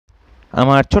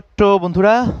আমার ছোট্ট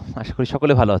বন্ধুরা, আশা করি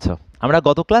সকলে ভালো আছো। আমরা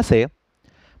গত ক্লাসে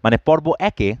মানে পর্ব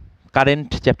 1-এ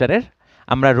কারেন্ট চ্যাপ্টারের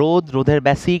আমরা রোদের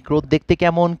বেসিক, রোদ দেখতে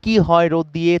কেমন, কি হয় রোদ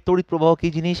দিয়ে, তড়িৎ প্রবাহ কী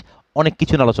জিনিস, অনেক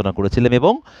কিছু নিয়ে আলোচনা করেছিলাম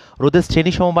এবং রোদের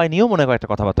শ্রেণী সমবায় নিয়েও মনে কয়েকটা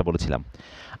কথাবার্তা বলেছিলাম।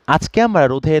 আজকে আমরা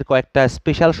রোধের কয়েকটা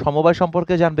স্পেশাল সমবায়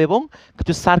সম্পর্কে জানবো এবং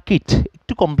কিছু সার্কিট,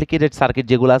 একটু কমপ্লিকেটেড সার্কিট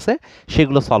যেগুলো আছে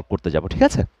সেগুলো সলভ করতে যাব, ঠিক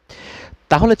আছে?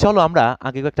 তাহলে চলো আমরা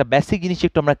আগে একটা বেসিক জিনিস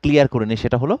একটু আমরা ক্লিয়ার করে নিই।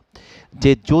 সেটা হলো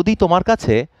যে যদি তোমার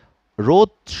কাছে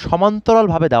রোদ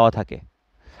সমান্তরালভাবে দেওয়া থাকে,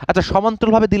 আচ্ছা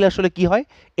সমান্তরালভাবে দিলে আসলে কি হয়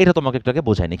এটা তোমাকে একটু আগে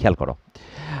বোঝায়নি, খেয়াল করো।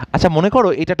 আচ্ছা মনে করো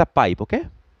এটা একটা পাইপ, ওকে?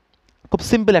 খুব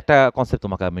সিম্পল একটা কনসেপ্ট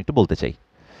তোমাকে আমি একটু বলতে চাই।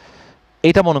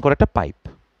 এটা মনে করো একটা পাইপ,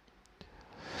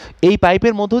 এই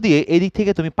পাইপের মধ্য দিয়ে এই দিক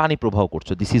থেকে তুমি পানি প্রবাহ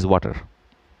করছো, দিস ইজ ওয়াটার,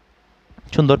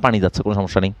 সুন্দর পানি যাচ্ছে, কোনো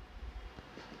সমস্যা নেই।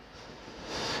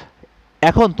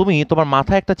 এখন তুমি তোমার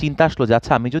মাথায় একটা চিন্তা আসলো যে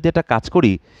আচ্ছা আমি যদি একটা কাজ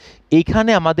করি,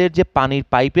 এইখানে আমাদের যে পানির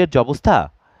পাইপের যে অবস্থা,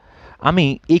 আমি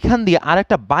এখান দিয়ে আর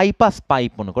একটা বাইপাস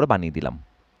পাইপ মনে করে বানিয়ে দিলাম।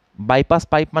 বাইপাস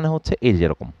পাইপ মানে হচ্ছে এই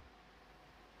যেরকম।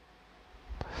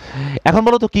 এখন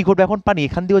বলো তো কি করবে, এখন পানি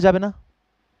এখান দিয়েও যাবে না।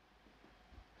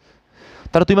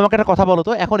 তাহলে তুমি আমাকে একটা কথা বলো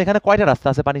তো, এখন এখানে কয়টা রাস্তা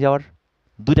আছে পানি যাওয়ার?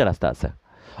 দুইটা রাস্তা আছে।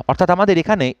 অর্থাৎ আমাদের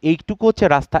এখানে এইটুকু হচ্ছে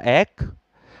রাস্তা 1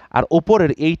 আর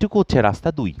ওপরের এইটুকু হচ্ছে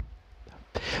রাস্তা 2।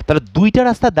 তাহলে দুইটা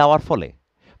রাস্তা দেওয়ার ফলে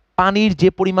পানির যে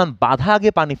পরিমাণ বাধা আগে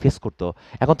পানি ফেস করতো,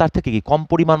 এখন তার থেকে কি কম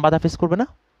পরিমাণ বাধা ফেস করবে না?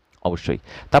 অবশ্যই।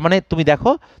 তার মানে তুমি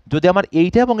দেখো, যদি আমার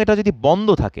এইটা এবং এটা যদি বন্ধ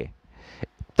থাকে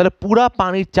তাহলে পুরা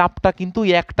পানির চাপটা কিন্তু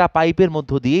একটা পাইপের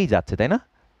মধ্য দিয়েই যাচ্ছে, তাই না?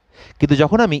 কিন্তু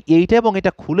যখন আমি এইটা এবং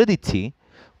এটা খুলে দিচ্ছি,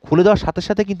 খুলে দেওয়ার সাথে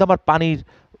সাথে কিন্তু আমার পানির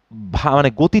মানে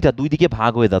গতিটা দুই দিকে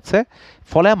ভাগ হয়ে যাচ্ছে,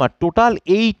 ফলে আমার টোটাল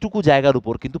এইটুকু জায়গার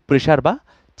উপর কিন্তু প্রেশার বা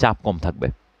চাপ কম থাকবে।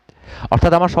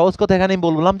 অর্থাৎ আমার সহজ কথা এখানে আমি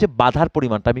বললাম যে বাধার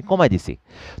পরিমাণটা আমি কমাই দিছি।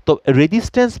 তো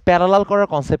রেজিস্ট্যান্স প্যারালাল করার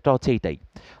কনসেপ্টটা হচ্ছে এইটাই।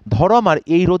 ধরো আমার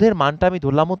এই রোধের মানটা আমি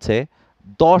ধরলাম হচ্ছে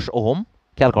 10 ওহম,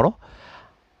 খেয়াল করো।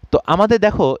 তো আমাদের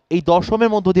দেখো এই 10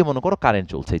 ওহমের মধ্য দিয়ে মনে করো কারেন্ট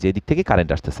চলছে, যে দিক থেকে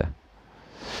কারেন্ট আসতেছে।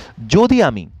 যদি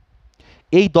আমি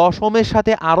এই 10 ওহমের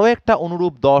সাথে আরও একটা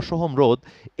অনুরূপ 10 ওহম রোধ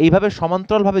এইভাবে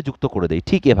সমান্তরালভাবে যুক্ত করে দেই,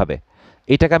 ঠিক এভাবে,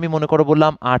 এটাকে আমি মনে করো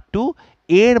বললাম R2,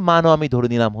 এর মানও আমি ধরে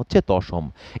নিলাম হচ্ছে 10 ওহম।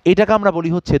 এটাকে আমরা বলি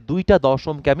হচ্ছে দুইটা 10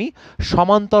 ওহমকে আমি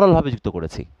সমান্তরালভাবে যুক্ত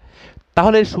করেছি।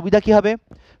 তাহলে এর সুবিধা কি হবে?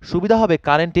 সুবিধা হবে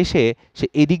কারেন্ট এসে সে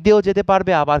এদিক দিয়েও যেতে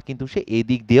পারবে, আবার কিন্তু সে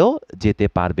এদিক দিয়েও যেতে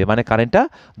পারবে, মানে কারেন্টটা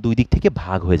দুই দিক থেকে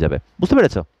ভাগ হয়ে যাবে। বুঝতে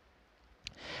পেরেছ?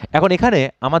 এখন এখানে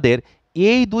আমাদের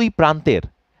এই দুই প্রান্তের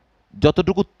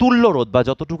যতটুকু তুল্য রোধ বা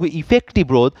যতটুকু ইফেক্টিভ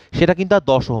রোধ সেটা কিন্তু আর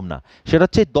 10 ওহম না, সেটা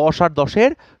হচ্ছে 10 আর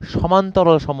 10-এর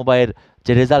সমান্তরাল সমবায়ের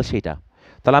যে রেজাল্ট সেটা।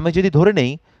 তাহলে আমি যদি ধরে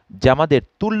নেই যে আমাদের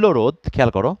তুল্য রোধ,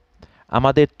 খেয়াল করো,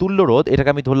 আমাদের তুল্য রোধ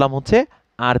এটাকে আমি ধরলাম হচ্ছে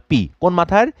আরপি, কোন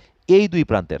মাথার? এই দুই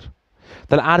প্রান্তের।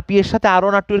 তাহলে আরপি এর সাথে আর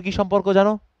ওয়ান আর টু এর কি সম্পর্ক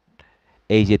জানো?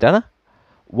 এই যেটা না,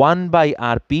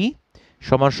 1/RP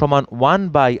সমান সমান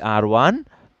 1/R1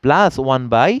 প্লাস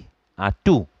 1/R2।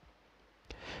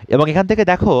 এবং এখান থেকে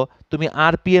দেখো তুমি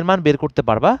আরপি এর মান বের করতে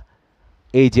পারবা,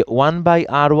 এই যে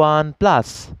 1/R1 প্লাস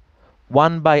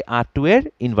 1/R2 এর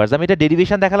ইনভার্স। আমি এটা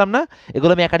ডেরিভেশন দেখালাম না,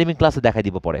 এগুলো আমি একাডেমিক ক্লাসে দেখাই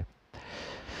দিব পরে।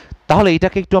 তাহলে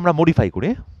এটাকে একটু আমরা মডিফাই করে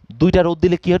দুইটা রোধ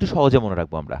দিলে কি একটু সহজে মনে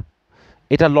রাখবো আমরা।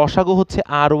 এটা লসাগু হচ্ছে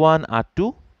R1 R2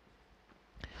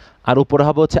 আর উপরে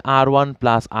হবে হচ্ছে R1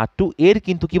 প্লাস R2 এর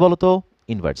কিন্তু কি বলতো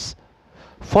ইনভার্স।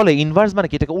 ফলে ইনভার্স মানে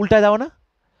কি, এটাকে উল্টায় দাও না,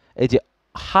 এই যে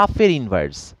হাফের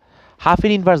ইনভার্স।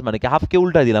 হাফের ইনভার্স মানে কি, হাফকে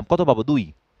উল্টায় দিলাম, কত পাবো? 2।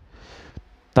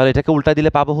 তাহলে এটাকে উল্টা দিলে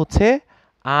পাবো হচ্ছে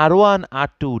R1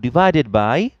 R2 divided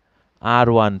by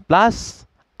R1 plus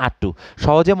R2।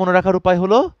 সহজে মনে রাখার উপায়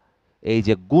হলো এই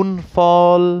যে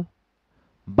গুণফল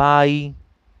বাই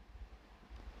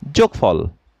যোগফল,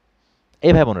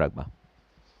 এইভাবে মনে রাখবা।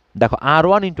 দেখো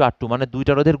R1 ইন্টু R2 মানে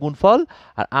দুইটা রোধের গুণফল,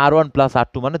 আর R1 প্লাস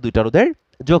R2 মানে দুইটা রোধের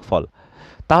যোগফল।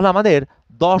 তাহলে আমাদের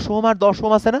 10 ওহম আর 10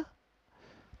 ওহম আছে না?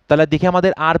 তাহলে দেখি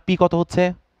আমাদের আরপি কত হচ্ছে,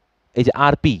 এই যে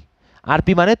আরপি,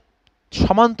 আরপি মানে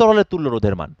সমান্তরালের তুল্য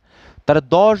রোধের মান। তাহলে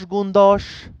 10 গুণ 10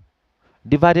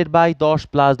 ডিভাইডেড বাই 10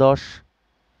 প্লাস 10,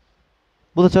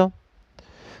 বুঝেছ?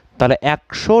 তাহলে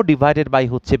 100 ডিভাইডেড বাই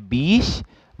হচ্ছে 20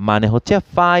 মানে হচ্ছে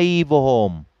 5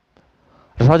 ওহম।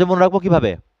 সহজে মনে রাখবো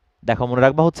কিভাবে? দেখো মনে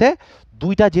রাখবা হচ্ছে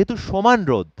দুইটা যেহেতু সমান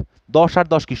রোধ, 10 আর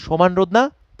 10 কি সমান রোধ না,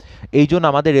 এই জন্য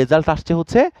আমাদের রেজাল্ট আসছে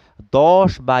হচ্ছে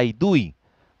 10/2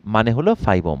 মানে হলো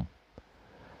 5 ওহম।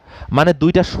 মানে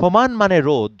দুইটা সমান মানে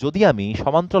রোধ যদি আমি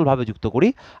সমান্তরালভাবে যুক্ত করি,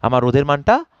 আমার রোধের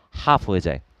মানটা হাফ হয়ে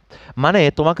যায়। মানে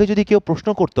তোমাকে যদি কেউ প্রশ্ন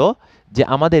করতো যে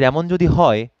আমাদের এমন যদি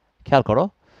হয়, খেয়াল করো,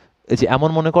 যে এমন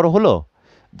মনে করো হলো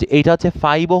যে এইটা হচ্ছে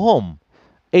 5 ওহম,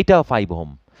 এইটাও 5 ওহম,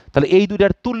 তাহলে এই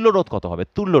দুইটার তুল্য রোধ কত হবে?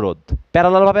 তুল্য রোধ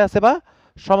প্যারালাল ভাবে আছে বা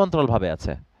সমান্তরাল ভাবে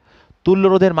আছে? তুল্য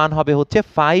রোধের মান হবে হচ্ছে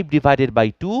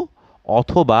 5/2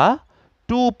 অথবা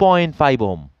 2.5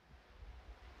 ওহম।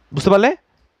 বুঝতে পারলে?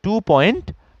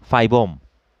 2.5 ওহম।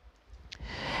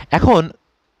 এখন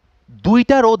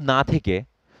দুইটা রোধ না থেকে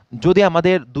যদি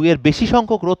আমাদের দুইয়ের বেশি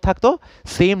সংখ্যক রোধ থাকতো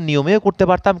সেম নিয়মেও করতে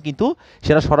পারতাম, কিন্তু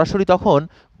সেটা সরাসরি তখন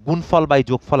গুণফল বাই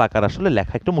যোগফল আকার আসলে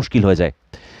লেখা একটু মুশকিল হয়ে যায়।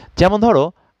 যেমন ধরো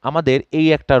আমাদের এই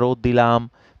একটা রোধ দিলাম,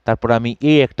 তারপর আমি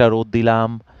এই একটা রোধ দিলাম,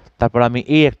 তারপর আমি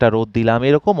এই একটা রোধ দিলাম,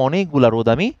 এরকম অনেকগুলা রোধ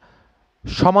আমি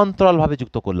সমান্তরালভাবে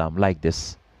যুক্ত করলাম লাইক দিস।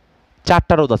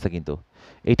 চারটা রোধ আছে কিন্তু,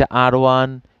 এইটা R1,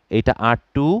 এইটা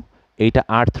R2, এইটা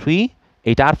R3,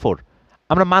 এইটা R4।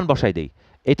 আমরা মান বসাই দেই।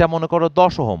 এটা মনে করো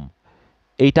 10 ওহম,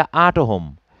 এইটা 8 ওহম,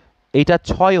 এইটা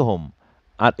 6 ওহম,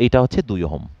 আর এইটা হচ্ছে 2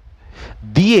 ওহম।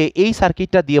 দিয়ে এই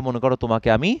সার্কিটটা দিয়ে মনে করো তোমাকে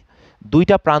আমি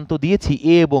দুইটা প্রান্ত দিয়েছি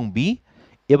এ এবং বি,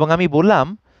 এবং আমি বললাম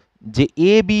যে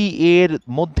এ বি এর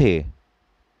মধ্যে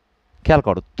খেয়াল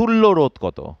করো তুল্য রোধ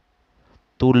কত,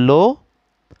 তুল্য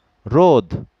রোধ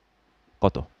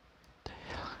কত।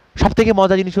 সব থেকে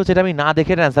মজার জিনিস হচ্ছে এটা আমি না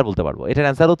দেখে এটার অ্যান্সার বলতে পারবো। এটার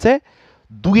অ্যান্সার হচ্ছে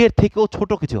 2 এর থেকেও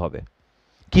ছোট কিছু হবে।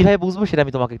 কিভাবে বুঝবো সেটা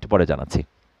আমি তোমাকে একটু পরে জানাচ্ছি।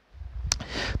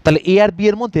 তাহলে এ আর বি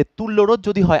এর মধ্যে তুল্য রোধ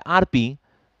যদি হয় আরপি,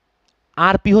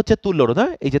 আরপি হচ্ছে তুল্য রোধ।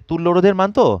 হ্যাঁ, এই যে তুল্য রোধের মান,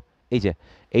 তো এই যে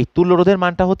এই তুল্য রোধের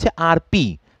মানটা হচ্ছে আরপি।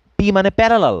 পি মানে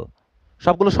প্যারালাল,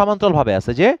 সবগুলো সমান্তরাল ভাবে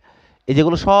আছে, যে এই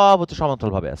যেগুলো সব হচ্ছে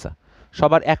সমান্তরাল ভাবে আছে,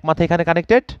 সবার এক মাথা এখানে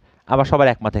কানেক্টেড, আবার সবার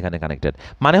এক মাথা এখানে কানেক্টেড।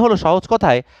 মানে হলো সহজ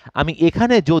কথায় আমি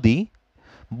এখানে যদি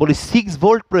বলি 6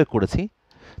 ভোল্ট প্রয়োগ করেছি,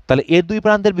 তাহলে এর দুই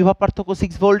প্রান্তের বিভব পার্থক্য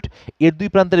 6 ভোল্ট, এর দুই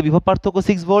প্রান্তের বিভব পার্থক্য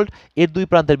 6 ভোল্ট, এর দুই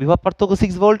প্রান্তের বিভব পার্থক্য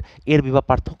 6 ভোল্ট, এর বিভব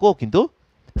পার্থক্যও কিন্তু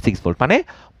 6 ভোল্ট। মানে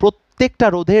প্রত্যেকটা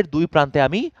রোধের দুই প্রান্তে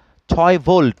আমি 6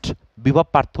 ভোল্ট বিভব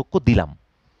পার্থক্য দিলাম।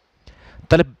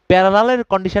 তাহলে প্যারালালের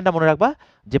কন্ডিশনটা মনে রাখবা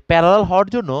যে প্যারালাল হওয়ার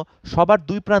জন্য সবার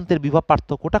দুই প্রান্তের বিভব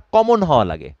পার্থক্যটা কমন হওয়া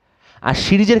লাগে। আর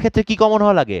সিরিজের ক্ষেত্রে কি কমন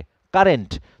হওয়া লাগে?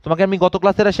 কারেন্ট। তোমাকে আমি গত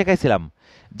ক্লাসে এটা শেখাইছিলাম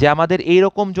যে আমাদের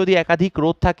এইরকম যদি একাধিক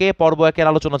রোধ থাকে, পর্ব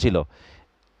একের আলোচনা ছিল,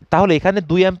 তাহলে এখানে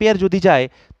 2 অ্যাম্পিয়ার যদি যায়,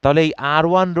 তাহলে এই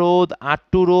R1 রোধ,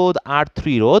 R2 রোধ, R3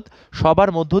 রোধ সবার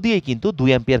মধ্য দিয়েই কিন্তু 2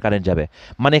 অ্যাম্পিয়ার কারেন্ট যাবে।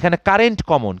 মানে এখানে কারেন্ট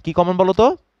কমন। কি কমন বলো তো?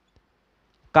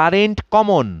 Current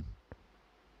common.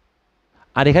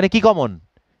 আর এখানে কি কমন?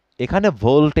 এখানে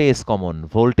ভোল্টেজ কমন।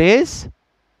 ভোল্টেজ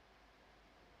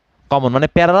কমন মানে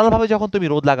প্যারালাল ভাবে যখন তুমি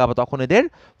রোধ লাগাবে তখন এদের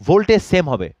ভোল্টেজ সেম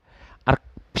হবে, আর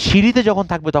সিরিজে যখন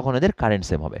থাকবে তখন এদের কারেন্ট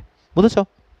সেম হবে। বুঝেছো?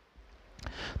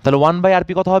 তাহলে 1/RP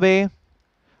কত হবে?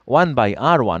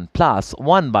 1/R1 plus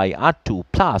 1/R2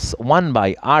 plus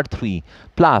 1/R3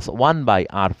 plus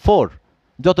 1/R4,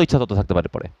 যত ইচ্ছা তত থাকতে পারে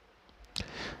পরে।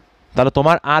 তাহলে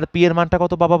তোমার আরপি এর মানটা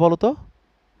কত বাবা বলো তো?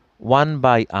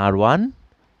 1/R1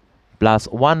 plus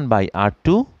 1/R2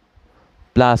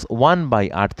 plus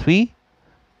 1/R3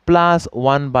 plus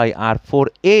 1/R4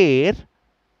 এর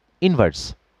ইনভার্স,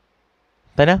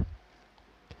 তাই না?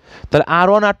 তাহলে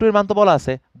R1 R2 এর মান তো বলা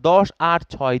আছে 10 8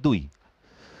 6 2,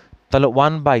 তাহলে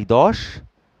 1/10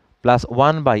 প্লাস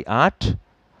 1/8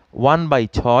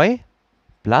 1/6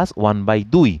 প্লাস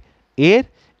 1/2 এর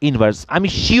ইনভার্স। আমি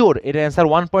শিওর এর অ্যান্সার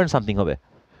 1 পয়েন্ট সামথিং হবে।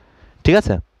 ঠিক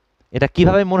আছে? এটা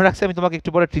কিভাবে মনে রাখছে আমি তোমাকে একটু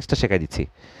পরে ট্রিক্সটা শেখাই দিচ্ছি।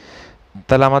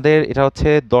 তাহলে আমাদের এটা হচ্ছে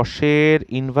 10-এর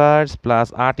inverse plus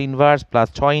 8 inverse plus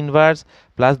 6 inverse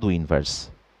plus 2 inverse.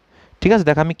 ঠিক আছে?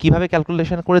 দেখো আমি কিভাবে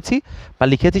ক্যালকুলেশন করেছি বা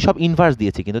লিখেছি, সব ইনভার্স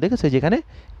দিয়েছি, কিন্তু দেখেছো যেখানে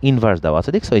ইনভার্স দেওয়া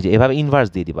আছে, দেখছো এই যে এভাবে ইনভার্স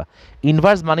দিয়ে দিবা।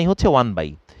 ইনভার্স মানে হচ্ছে 1/,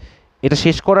 এটা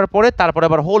শেষ করার পরে তারপরে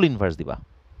আবার হোল ইনভার্স দিবা।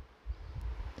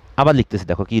 আবার লিখতেছি,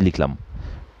 দেখো কি লিখলাম,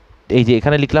 এই যে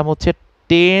এখানে লিখলাম হচ্ছে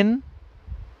 10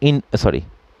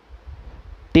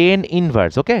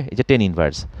 ইনভার্স, ওকে, এই যে 10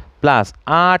 inverse plus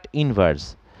 8 inverse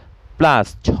plus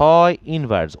 6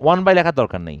 inverse, 1/, লেখার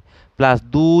দরকার নেই, প্লাস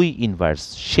 2 ইনভার্স,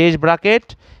 শেষ ব্র্যাকেট,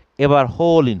 এবার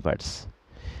হোল ইনভার্স।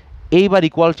 এইবার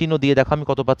ইকুয়াল চিহ্ন দিয়ে দেখো আমি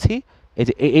কত পাচ্ছি। এই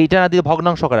যে এইটা না দিয়ে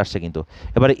ভগ্নাংশ আকার আসছে, কিন্তু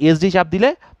এবারে এসডি চাপ দিলে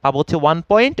পাবো হচ্ছে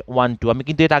 1.12। আমি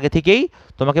কিন্তু এটা আগে থেকেই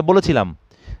তোমাকে বলেছিলাম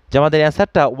যে আমাদের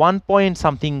অ্যান্সারটা 1 পয়েন্ট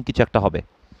সামথিং কিছু একটা হবে।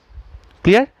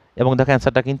 ক্লিয়ার? এবং দেখো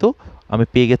অ্যান্সারটা কিন্তু আমি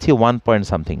পেয়ে গেছি 1 পয়েন্ট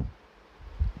সামথিং।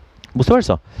 বুঝতে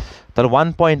পারছো? তাহলে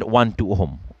 1.12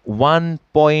 ওহম,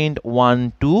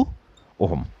 1.12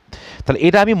 ওহম। তাহলে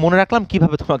এটা আমি মনে রাখলাম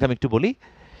কিভাবে তোমাকে আমি একটু বলি।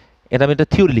 এটা আমি একটা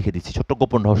থিওরি লিখে দিচ্ছি, ছোট্ট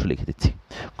গোপন রহস্য লিখে দিচ্ছি।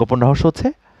 গোপন রহস্য হচ্ছে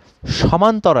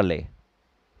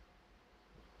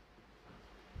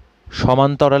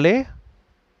সমান্তরালে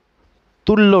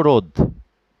তুল্য রোধ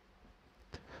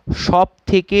সব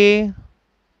থেকে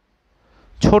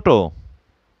ছোট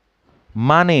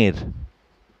মানের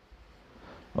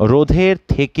রোধের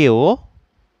থেকেও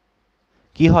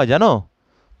কি হয় জানো?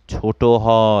 ছোট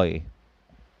হয়।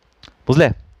 বুঝলে?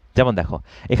 যেমন দেখো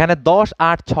এখানে 10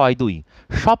 8 6 2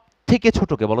 সব থেকে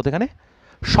ছোটকে বলো তো, এখানে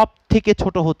সব থেকে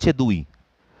ছোট হচ্ছে 2,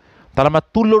 তাহলে আমার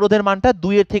তুল্য রোধের মানটা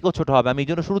 2 এর থেকেও ছোট হবে। আমি এই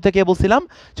জন্য শুরু থেকে বলছিলাম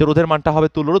যে রোধের মানটা হবে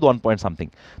তুল্য রোধ 1 পয়েন্ট সামথিং,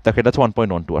 দেখো এটা হচ্ছে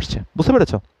 1.12 আসছে, বুঝতে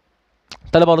পেরেছো?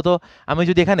 তাহলে বলো তো আমি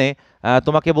যদি এখানে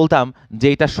তোমাকে বলতাম যে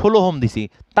এটা 16 ওহম দিছি,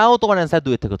 তাও তোমার অ্যান্সার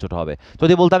 2 এর থেকে ছোট হবে।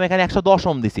 যদি বলতাম এখানে 110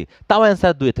 ওহম দিছি, তাও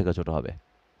অ্যান্সার 2 এর থেকে ছোট হবে,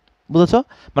 বুঝেছো?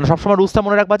 মানে সবসময় রুলসটা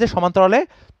মনে রাখবা যে সমান্তরালে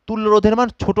তুল্য রোধের মান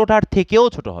ছোটটার থেকেও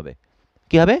ছোট হবে।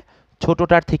 কি হবে?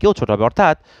 ছোটটার থেকেও ছোট হবে।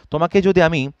 অর্থাৎ তোমাকে যদি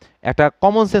আমি একটা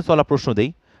কমন সেন্সওয়ালা প্রশ্ন দিই,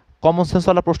 কমন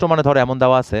সেন্সওয়ালা প্রশ্ন মানে ধরো এমন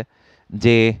দেওয়া আছে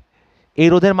যে এই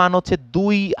রোধের মান হচ্ছে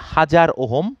 2000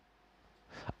 ওহম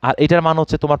আর এটার মান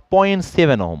হচ্ছে তোমার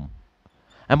 0.7 ওহম।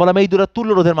 আমি বললাম এই দুটো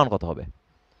তুল্য রোধের মান কত হবে?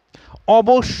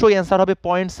 অবশ্যই অ্যান্সার হবে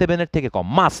 0.7 এর থেকে কম,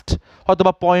 মাস্ট। হয়তো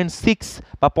বা 0.6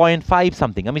 বা 0.5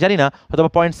 সামথিং, আমি জানি না, হয়তো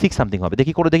বা 0.6 সামথিং হবে।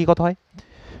 দেখি করে দেখি কত হয়।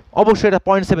 অবশ্যই এটা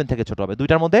 0.7 থেকে ছোট হবে।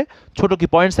 দুইটার মধ্যে ছোট কি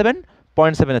 0.7?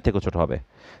 0.7 এর থেকে ছোট হবে।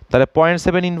 তাহলে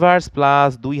 0.7 inverse plus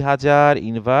 2000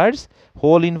 inverse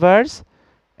whole inverse,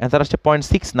 answer আসছে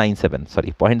 0.697, সরি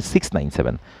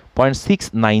 0.697,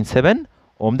 0.697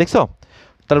 ওম। দেখছো?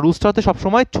 তাহলে রুলসটা হতে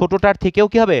সবসময় ছোটটার থেকেও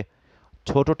কি হবে?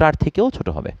 ছোটটার থেকেও ছোট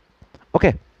হবে।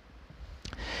 ওকে,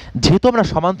 যেহেতু আমরা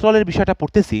সমান্তরালের বিষয়টা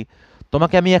পড়তেছি,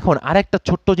 তোমাকে আমি এখন আরেকটা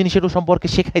ছোট্ট জিনিসের সম্পর্কে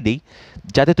শেখাই দিই,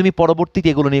 যাতে তুমি পরবর্তীতে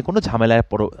এগুলো নিয়ে কোনো ঝামেলায়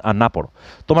পড়ো আর না পড়ো।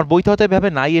 তোমার বইতে হয়তো এভাবে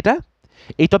নাই এটা।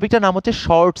 এই টপিকটার নাম হচ্ছে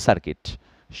শর্ট সার্কিট।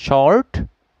 শর্ট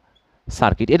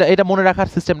সার্কিট, এটা মনে রাখার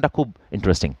সিস্টেমটা খুব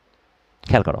ইন্টারেস্টিং।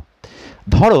 খেয়াল করো,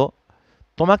 ধরো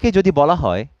তোমাকে যদি বলা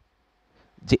হয়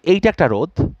যে এইটা একটা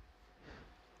রোধ,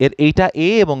 এর এইটা এ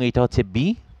এবং এইটা হচ্ছে বি,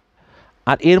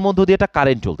 আর এর মধ্য দিয়ে একটা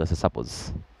কারেন্ট চলতেছে। সাপোজ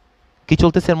কি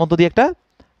চলতেছে? এর মধ্য দিয়ে একটা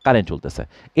কারেন্ট চলতেছে।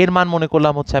 এর মান মনে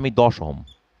করলাম হচ্ছে আমি 10 ওহম।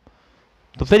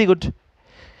 তো ভেরি গুড।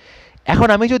 এখন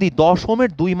আমি যদি 10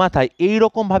 ওহমের দুই মাথায়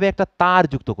এইরকম ভাবে একটা তার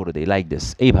যুক্ত করে দিই, লাইক দিস,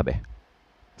 এইভাবে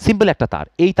সিম্পল একটা তার,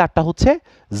 এই তারটা হচ্ছে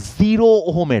 0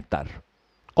 ওহমের তার।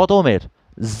 কত ওহমের?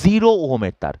 0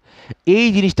 ওহমের তার। এই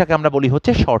জিনিসটাকে আমরা বলি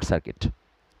হচ্ছে শর্ট সার্কিট।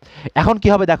 এখন কি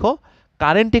হবে দেখো,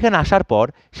 কারেন্ট এখানে আসার পর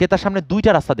সে তার সামনে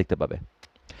দুইটা রাস্তা দেখতে পাবে।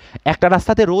 একটা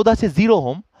রাস্তাতে রোধ আছে 0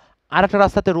 ওহম, আর একটা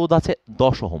রাস্তাতে রোধ আছে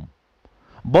 10 ওহম।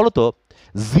 বলো তো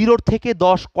 0 থেকে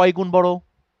 10 কয় গুণ বড়?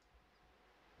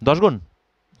 10 গুণ?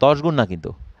 10 গুণ না, কিন্তু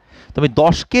তুমি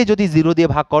 10কে যদি 0 দিয়ে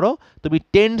ভাগ করো তুমি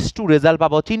টেন্ডস টু রেজাল্ট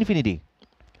পাবো হচ্ছে ইনফিনিটি।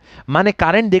 মানে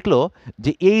কারেন্ট দেখলো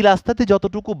যে এই রাস্তাতে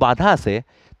যতটুকু বাধা আছে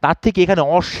তার থেকে এখানে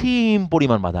অসীম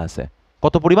পরিমাণ বাধা আছে।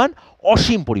 কত পরিমাণ?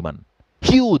 অসীম পরিমাণ,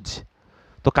 হিউজ।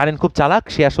 তো কারেন্ট খুব চালাক,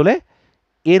 সে আসলে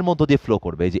এর মধ্য দিয়ে ফ্লো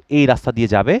করবে, যে এই রাস্তা দিয়ে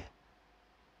যাবে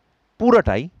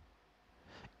পুরোটাই,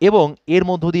 এবং এর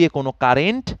মধ্য দিয়ে কোনো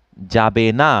কারেন্ট যাবে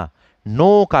না।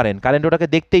 নো কারেন্ট, কারেন্ট ওটাকে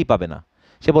দেখতেই পাবে না।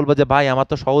 সে বলবে যে ভাই আমার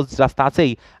তো সহজ রাস্তা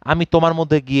আছেই, আমি তোমার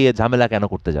মধ্যে গিয়ে ঝামেলা কেন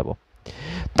করতে যাব?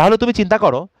 তাহলে তুমি চিন্তা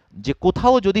করো যে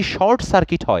কোথাও যদি শর্ট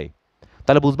সার্কিট হয়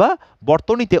তাহলে বুঝবা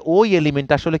বর্তনীতে ওই এলিমেন্ট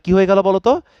আসলে কি হয়ে গেল বলো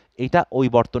তো? এটা ওই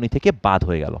বর্তনী থেকে বাদ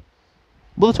হয়ে গেল,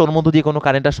 বুঝছো? ওর মধ্য দিয়ে কোনো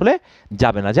কারেন্ট আসলে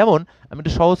যাবে না। যেমন আমি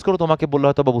একটু সহজ করে তোমাকে বললে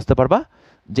হয়তো বা বুঝতে পারবা,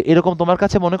 যে এরকম তোমার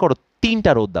কাছে মনে করো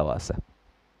 3টা রোধ দেওয়া আছে।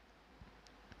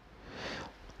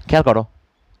 খেয়াল করো,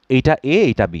 এইটা এ,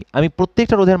 এইটা বি। আমি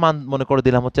প্রত্যেকটা রোধের মান মনে করে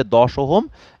দিলাম হচ্ছে 10 ওহম,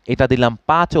 এটা দিলাম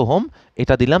 5 ওহম,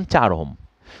 এটা দিলাম 4 ওহম।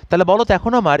 তাহলে বলো তো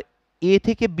এখন আমার এ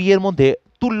থেকে বি এর মধ্যে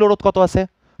তুল্য রোধ কত আছে?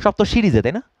 সব তো সিরিজে,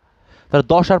 তাই না? তাহলে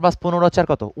 10 আর 5 15 আর 4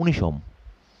 কত? 19 ওহম।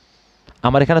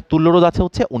 আমার এখানে তুল্য রোধ আছে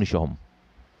হচ্ছে 19 ওহম,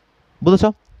 বুঝেছ?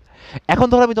 এখন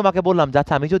ধরো আমি তোমাকে বললাম যে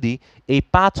আচ্ছা আমি যদি এই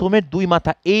 5 ওহমের দুই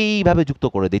মাথা এইভাবে যুক্ত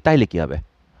করে দিই তাইলে কি হবে?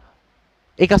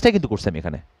 এই কাজটাই কিন্তু করছি আমি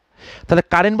এখানে। তাহলে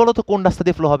কারেন্ট বলো তো কোন রাস্তা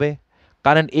দিয়ে ফ্লো হবে?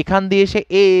 কারেন্ট এখান দিয়ে এসে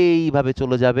এইভাবে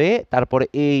চলে যাবে, তারপরে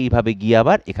এইভাবে গিয়ে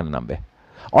আবার এখানে নামবে।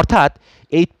 অর্থাৎ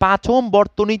এই 5 ওহম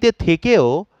বর্তনীতে থেকেও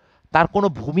তার কোনো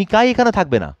ভূমিকাই এখানে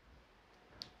থাকবে না।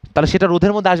 তাহলে সেটা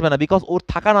রোধের মধ্যে আসবে না, বিকজ ওর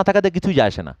থাকা না থাকাতে কিছুই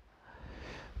যায় আসে না।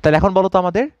 তাহলে এখন বলো তো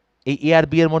আমাদের এই এ আর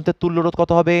বি এর মধ্যে তুল্য রোধ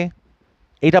কত হবে?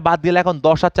 এটা বাদ দিলে এখন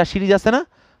 10 আর 4 সিরিজ আছে না,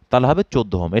 তাহলে হবে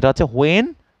 14 ওহম। এটা হচ্ছে হোয়েন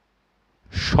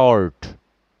শর্ট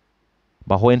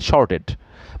বা হোয়েন শর্টেড,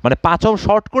 মানে 5 ওহম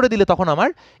শর্ট করে দিলে তখন আমার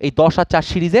এই 10 আর 4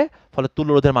 সিরিজে, ফলে তুল্য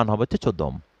রোধের মান হবে হচ্ছে 14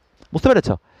 ওহম। বুঝতে পেরেছ?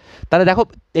 তাহলে দেখো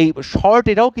এই শর্ট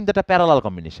এটাও কিন্তু একটা প্যারালাল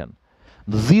কম্বিনেশন,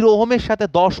 0 ওহমের সাথে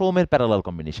 10 ওহমের প্যারালাল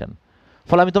কম্বিনেশন।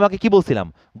 ফলে আমি তোমাকে কি বলছিলাম?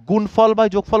 গুণফল বাই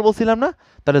যোগফল বলছিলাম না?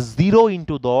 তাহলে 0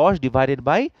 ইন্টু 10 ডিভাইডেড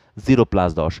বাই 0 প্লাস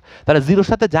 10। তাহলে 0-র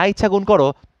সাথে যা ইচ্ছা গুণ করো,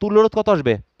 তুল্য রোধ কত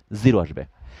আসবে? 0 আসবে।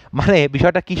 মানে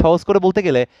বিষয়টা কি সহজ করে বলতে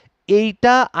গেলে,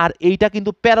 এইটা আর এইটা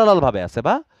কিন্তু প্যারালাল ভাবে আছে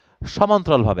বা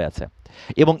সমান্তরাল ভাবে আছে,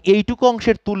 এবং এইটুকু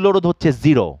অংশের তুল্য রোধ হচ্ছে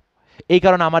 0। এই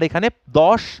কারণে আমার এখানে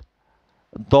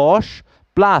 10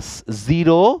 প্লাস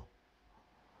 0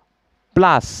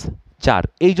 প্লাস 4,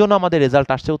 এই জন্য আমাদের রেজাল্ট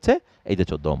আসছে হচ্ছে এই যে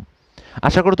 14 ওহম।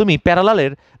 আশা করি তুমি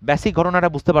প্যারালালের বেসিক ঘটনাটা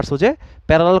বুঝতে পারছো যে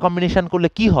প্যারালাল কম্বিনেশন করলে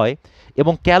কি হয়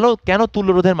এবং কেন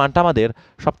তুল্যরোধের মানটা আমাদের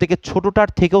সবথেকে ছোটটার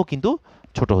থেকেও কিন্তু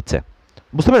ছোট হচ্ছে।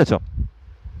 বুঝতে পেরেছো?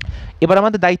 এবার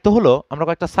আমাদের দায়িত্ব হলো আমরা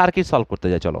কয়েকটা সার্কিট সলভ করতে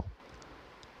যাই। চলো,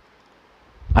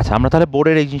 আচ্ছা আমরা তাহলে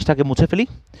বোর্ডের এই জিনিসটাকে মুছে ফেলি।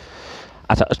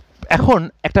 আচ্ছা, এখন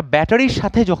একটা ব্যাটারির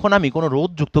সাথে যখন আমি কোনো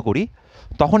রোধ যুক্ত করি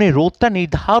তখন এই রোধটা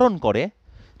নির্ধারণ করে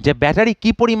যে ব্যাটারি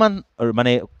কি পরিমাণ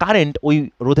মানে কারেন্ট ওই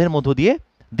রোধের মধ্য দিয়ে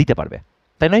দিতে পারবে,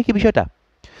 তাই নয় কি বিষয়টা?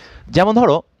 যেমন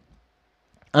ধরো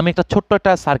আমি একটা ছোট্ট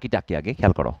একটা সার্কিট আঁকি, আগে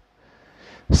খেয়াল করো।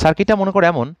 সার্কিটটা মনে করো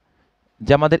এমন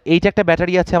যে আমাদের এইটা একটা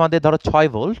ব্যাটারি আছে আমাদের ধরো 6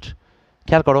 ভোল্ট,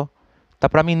 খেয়াল করো।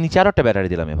 তারপর আমি নিচে আরও একটা ব্যাটারি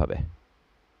দিলাম এভাবে।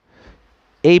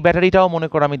 এই ব্যাটারিটাও মনে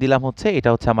করো আমি দিলাম হচ্ছে, এটা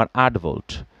হচ্ছে আমার 8 ভোল্ট।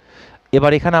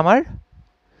 এবার এখানে আমার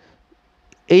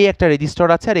এই একটা রেজিস্টর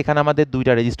আছে আর এখানে আমাদের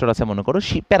দুইটা রেজিস্টর আছে মনে করো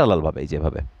প্যারালালভাবে,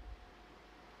 যেভাবে,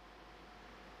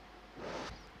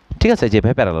 ঠিক আছে,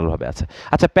 যেভাবে প্যারালালভাবে আছে।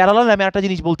 আচ্ছা, প্যারালাল আমি একটা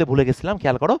জিনিস বলতে ভুলে গেছিলাম,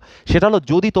 খেয়াল করো। সেটা হলো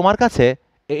যদি তোমার কাছে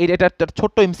এটা একটা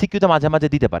ছোট্ট এমসিকিউতে মাঝে মাঝে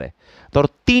দিতে পারে, ধরো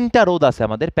 3টা রোধ আছে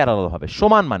আমাদের প্যারালালভাবে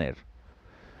সমান মানের,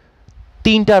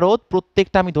 3টা রোধ,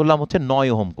 প্রত্যেকটা আমি ধরলাম হচ্ছে 9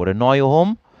 ওহম করে, 9 ওহম,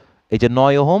 এই যে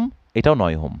 9 ওহম, এটাও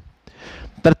 9 ওহম।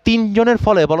 তার 3 জনের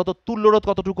ফলে বলো তো তুল্যরোধ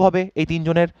কতটুকু হবে? এই 3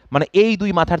 জনের মানে এই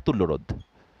দুই মাথার তুল্যরোধ।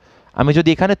 আমি যদি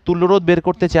এখানে তুল্যরোধ বের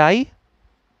করতে চাই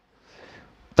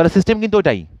তাহলে সিস্টেম কিন্তু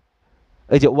ওইটাই,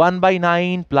 এই যে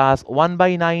 1/9 প্লাস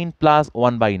 1/9 প্লাস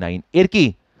 1/9 এর কি,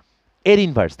 এর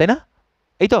ইনভার্স, তাই না?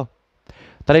 এই তো,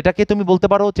 তাহলে এটাকে তুমি বলতে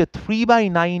পারো হচ্ছে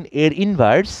 3/9 এর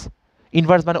ইনভার্স।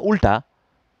 ইনভার্স মানে উল্টা,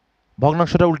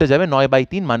 ভগ্নাংশটা উল্টে যাবে,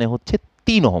 9/3 মানে হচ্ছে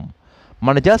 3 ওহম,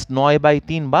 মানে জাস্ট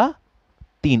 9/3 বা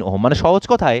 3 ওহম। মানে সহজ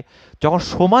কথায় যখন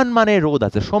সমান মানের রোধ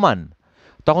আছে, সমান,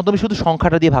 তখন তুমি শুধু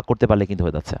সংখ্যাটা দিয়ে ভাগ করতে পারলে কিন্তু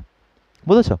হয়ে যাচ্ছে।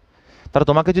 বুঝেছো? তাহলে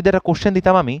তোমাকে যদি একটা কোশ্চেন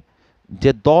দিতাম আমি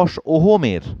যে 10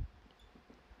 ওহমের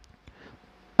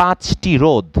 5টি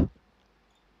রোধ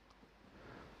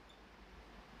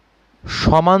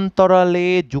সমান্তরালে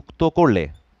যুক্ত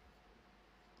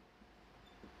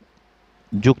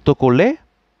করলে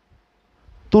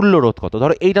তুল্য রোধ কত,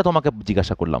 ধরো এইটা তোমাকে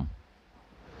জিজ্ঞাসা করলাম,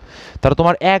 তাহলে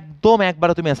তোমার একদম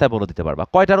একবারে তুমি অ্যান্সার বলে দিতে পারবা।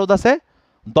 কয়টা রোধ আছে?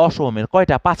 10 ওহমের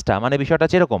কয়টা? 5টা। মানে বিষয়টা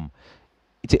যেরকম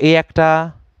যে এই একটা,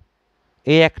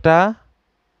 এই একটা,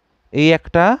 এই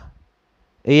একটা,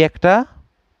 এই একটা,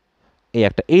 এই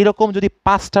একটা, এইরকম যদি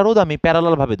 5টা রোধ আমি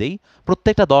প্যারালালভাবে দেই,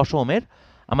 প্রত্যেকটা 10 ওহমের,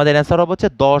 আমাদের অ্যান্সার হবে হচ্ছে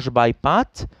 10/5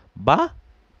 বা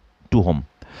 2 ওহম।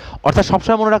 অর্থাৎ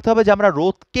সবসময় মনে রাখতে হবে যে আমরা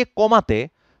রোধকে কমাতে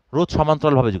রোধ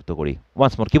সমান্তরালভাবে যুক্ত করি।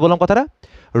 ওয়ান্স মোর, কি বললাম কথাটা?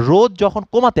 রোধ যখন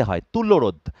কমাতে হয়, তুল্য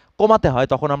রোধ কমাতে হয়,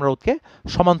 তখন আমরা রোধকে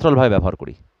সমান্তরালভাবে ব্যবহার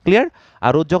করি। ক্লিয়ার?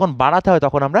 আর রোধ যখন বাড়াতে হয়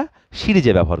তখন আমরা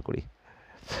সিরিজে ব্যবহার করি।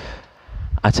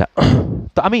 আচ্ছা,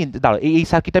 তো আমি দাঁড়াও, এই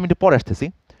সার্কিটটা আমি একটু পরে আসতেছি।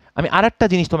 আমি আর একটা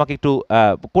জিনিস তোমাকে একটু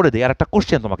করে দিই, আর একটা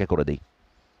কোশ্চেন তোমাকে করে দিই।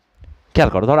 খেয়াল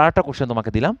করো, ধরো আর একটা কোশ্চেন তোমাকে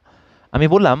দিলাম। আমি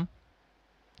বললাম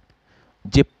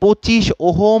যে 25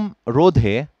 ওহম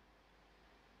রোধে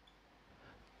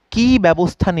কি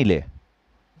ব্যবস্থা নিলে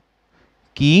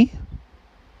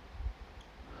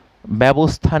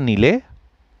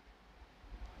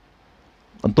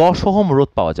 10 ওহম রোধ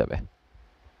পাওয়া যাবে?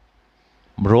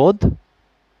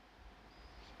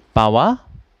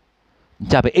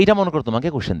 এইটা মনে করো তোমাকে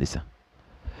কোশ্চেন দিছে।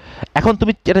 এখন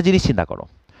তুমি একটা জিনিস চিন্তা করো,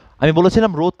 আমি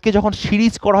বলেছিলাম রোধকে যখন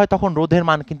সিরিজ করা হয় তখন রোধের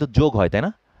মান কিন্তু যোগ হয়, তাই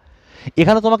না?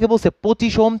 এখানে তোমাকে বলছে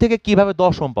 25 ওহম থেকে কিভাবে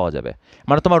 10 ওহম পাওয়া যাবে,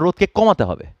 মানে তোমার রোধকে কমাতে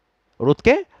হবে।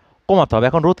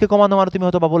 এখন রোধকে কমানো মানে তুমি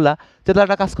হয়তো বা বললা যে তাহলে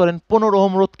একটা কাজ করেন 15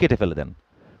 ওহম রোধ কেটে ফেলে দেন।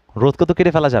 রোধকে তো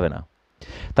কেটে ফেলা যাবে না।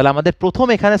 তাহলে আমাদের প্রথম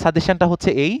এখানে সাজেশনটা হচ্ছে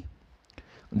এই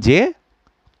যে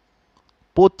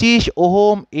 25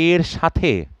 ওহম এর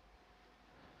সাথে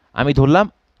আমি ধরলাম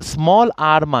স্মল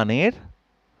আর মানের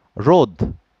রোধ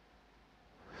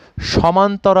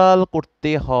সমান্তরাল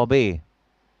করতে হবে।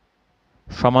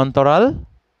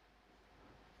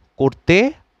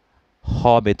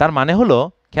 তার মানে হলো,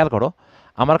 খেয়াল করো,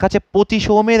 আমার কাছে 25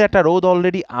 ওহমের একটা রোধ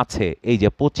অলরেডি আছে, এই যে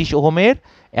 25 ওহমের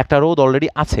একটা রোধ অলরেডি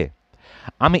আছে।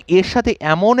 আমি এর সাথে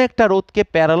এমন একটা রোধকে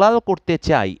প্যারালাল করতে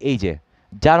চাই, এই যে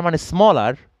যার মানে স্মল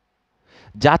আর,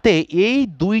 যাতে এই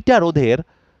দুইটা রোধের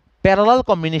প্যারালাল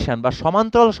কম্বিনেশন বা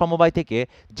সমান্তরাল সমবায় থেকে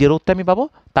যে রোধটা আমি পাবো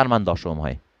তার মান 10 ওহম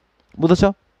হয়। বুঝেছ?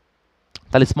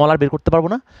 তাহলে স্মল আর বের করতে পারবো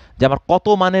না যে আমার কত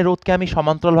মানের রোধকে আমি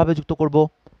সমান্তরালভাবে যুক্ত করব,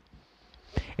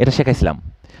 এটা শেখাইছিলাম।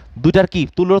 দুইটার কি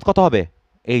তুল্যরোধ কত হবে?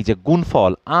 এই যে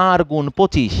গুণফল আর গুণ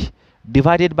 25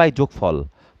 ডিভাইডেড বাই যোগফল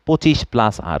 25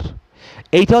 প্লাস আর,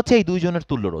 এইটা হচ্ছে এই দুইজনের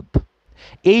তুল্যরোধ।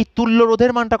 এই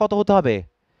তুল্যরোধের মানটা কত হতে হবে?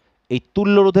 এই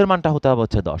তুল্যরোধের মানটা হতে হবে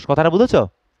হচ্ছে 10। কথাটা বুঝেছ?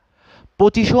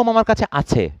 25 ওহম আমার কাছে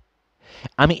আছে,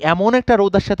 আমি এমন একটা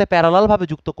রোধের সাথে প্যারালাল ভাবে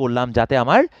যুক্ত করলাম যাতে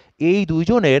আমার এই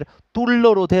দুইজনের তুল্য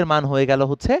রোধের মান হয়ে গেল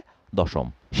হচ্ছে 10 ওহম,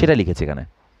 সেটা লিখেছি এখানে।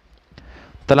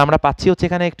 তাহলে আমরা পাচ্ছি হচ্ছে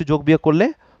এখানে একটু যোগ বিয়োগ করলে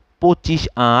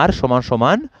 25R সমান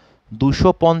সমান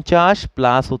 250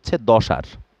 প্লাস হচ্ছে 10R।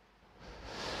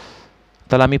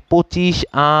 তাহলে আমি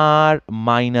 25R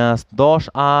minus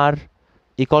 10R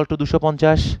equal to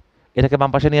 250, এটাকে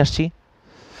বাম পাশে নিয়ে আসছি।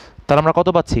 তাহলে আমরা কত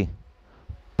পাচ্ছি?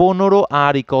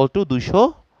 15R equal to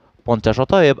 250।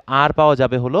 অতএব আর পাওয়া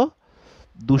যাবে হলো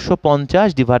 250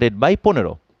 ডিভাইডেড বাই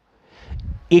 15।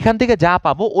 এখান থেকে যা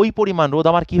পাবো ওই পরিমাণ রোধ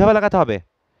আমার কিভাবে লাগাতে হবে?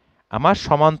 আমার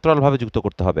সমান্তরালভাবে যুক্ত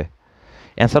করতে হবে।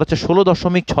 অ্যান্সার হচ্ছে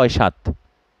 16.67,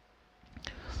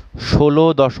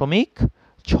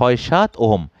 16.67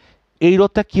 ওহম। এই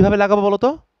রোধটা কিভাবে লাগাবো বলো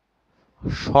তো?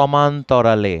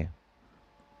 সমান্তরালে।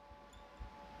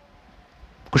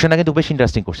 কোশ্চেনটা কিন্তু বেশ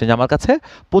ইন্টারেস্টিং কোশ্চেন, যে আমার কাছে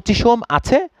 25 ওহম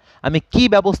আছে, আমি কি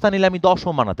ব্যবস্থা নিলে আমি 10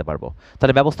 ওহম বানাতে পারবো।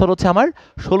 তাহলে ব্যবস্থা হচ্ছে আমার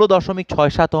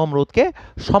 16.67 ওহম রোধকে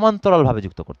সমান্তরালভাবে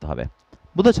যুক্ত করতে হবে।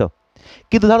 বুঝেছো?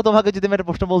 কিন্তু ধরো তোমাকে যদি আমি একটা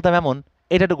প্রশ্ন বলতাম এমন,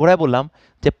 এটা একটু ঘোরায় বললাম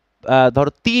যে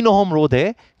ধরো 3 ওহম রোধে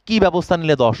কি ব্যবস্থা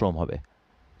নিলে 10 ওহম হবে,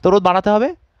 তো রোধ বাড়াতে হবে।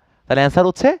 তাহলে অ্যান্সার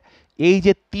হচ্ছে এই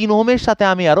যে 3 ওহমের সাথে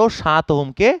আমি আরও 7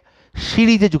 ওহমকে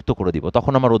সিরিজে যুক্ত করে দিব,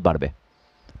 তখন আমার রোধ বাড়বে।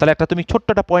 তাহলে একটা তুমি ছোট্ট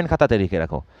একটা পয়েন্ট খাতাতে লিখে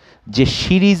রাখো যে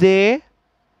সিরিজে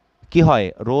কি হয়?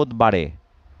 রোধ বাড়ে,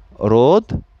 রোধ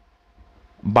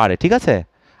বাড়ে, ঠিক আছে।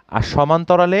 আর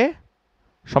সমান্তরালে,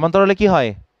 সমান্তরালে কি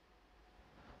হয়?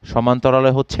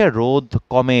 সমান্তরালে হচ্ছে রোধ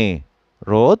কমে,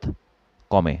 রোধ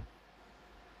কমে।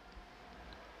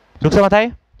 ঢুকছে মাথায়?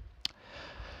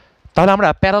 তাহলে আমরা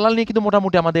প্যারালাল নিয়ে কিন্তু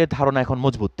মোটামুটি আমাদের ধারণা এখন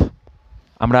মজবুত।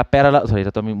 আমরা প্যারালাল, সরি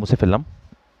এটা তো আমি মুছে ফেললাম,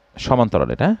 সমান্তরাল,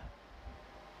 এটা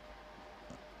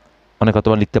অনেক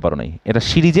তোমার লিখতে পারো নাই। এটা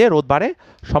সিরিজে রোধ বাড়ে,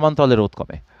 সমান্তরালে রোধ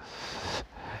কমে।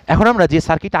 এখন আমরা যে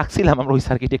সার্কিট আঁকছিলাম আমরা ওই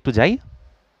সার্কিটে একটু যাই।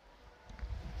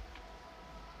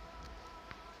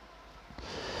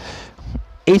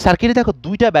 এই সার্কিটে দেখো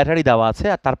দুইটা ব্যাটারি দেওয়া আছে,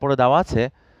 আর তারপরে দেওয়া আছে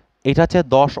এটা হচ্ছে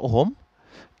 10 ওহম,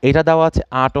 এটা দেওয়া আছে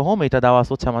 8 ওহম, এটা দেওয়া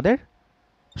আছে হচ্ছে আমাদের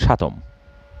 7 ওহম।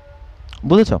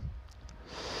 বুঝেছ?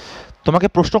 তোমাকে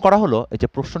প্রশ্ন করা হলো, এই যে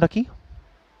প্রশ্নটা কি?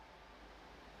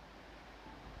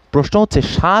 প্রশ্ন হচ্ছে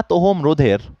 7 ওহম রোধে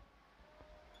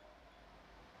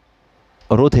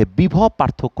বিভব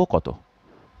পার্থক্য কত?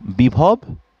 বিভব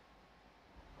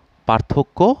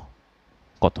পার্থক্য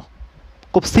কত?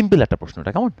 খুব সিম্পল একটা প্রশ্নটা,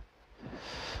 কেমন?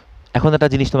 এখন একটা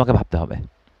জিনিস তোমাকে ভাবতে হবে,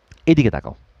 এইদিকে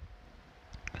তাকাও।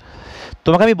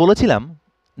 তোমাকে আমি বলেছিলাম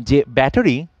যে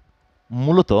ব্যাটারি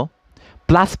মূলত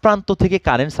প্লাস প্রান্ত থেকে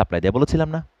কারেন্ট সাপ্লাই দেয়, বলেছিলাম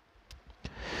না?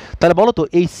 তাহলে বলো তো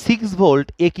এই 6 ভোল্ট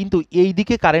এ কিন্তু এই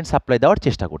দিকে কারেন্ট সাপ্লাই দেওয়ার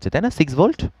চেষ্টা করছে, তাই না? 6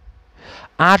 ভোল্ট,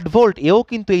 8 ভোল্ট এও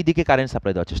কিন্তু এই দিকে কারেন্ট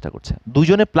সাপ্লাই দেওয়ার চেষ্টা করছে,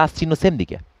 দুজনে প্লাস চিহ্ন সেম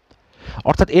দিকে।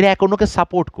 অর্থাৎ এরা এক অন্যকে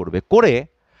সাপোর্ট করবে, করে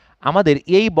আমাদের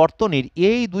এই বর্তনীর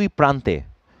এই দুই প্রান্তে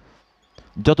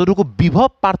যতটুকু বিভব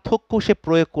পার্থক্য সে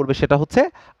প্রয়োগ করবে সেটা হচ্ছে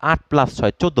 8 প্লাস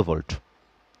 6 14 ভোল্ট।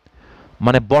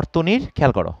 মানে বর্তনীর,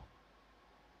 খেয়াল করো,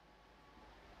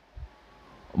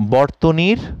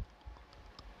 বর্তনীর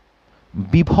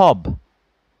বিভব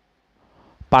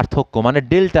পার্থক্য মানে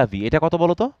ডেল্টা ভি, এটা কত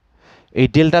বলো তো? এই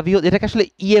ডেল্টা ভি, এটাকে আসলে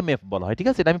ইএমএফ বলা হয়, ঠিক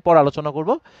আছে? এটা আমি পরে আলোচনা করব।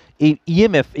 এই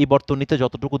ইএমএফ এই বর্তনীতে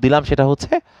যতটুকু দিলাম সেটা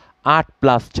হচ্ছে 8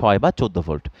 প্লাস 6 বা 14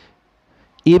 ভোল্ট।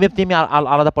 ইএমএফ নিয়ে আমি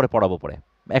আলাদা পরে পড়াবো, পরে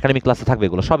একাডেমিক ক্লাসে থাকবে,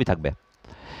 এগুলো সবই থাকবে।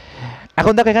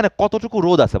 এখন দেখো এখানে কতটুকু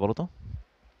রোধ আছে বলো তো?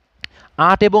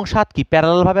 8 এবং 7 কি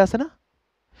প্যারালাল ভাবে আছে না?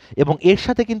 এবং এর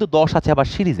সাথে কিন্তু 10 আছে আবার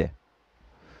সিরিজে।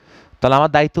 তাহলে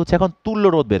আমার দায়িত্ব হচ্ছে এখন তুল্য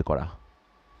রোধ বের করা,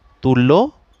 তুল্য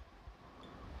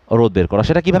রোধ বের করা।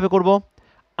 সেটা কিভাবে করব?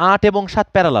 8 এবং 7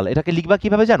 প্যারালাল, এটাকে লিখবা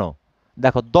কিভাবে জানো?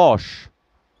 দেখো 10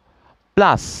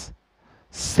 প্লাস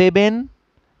 7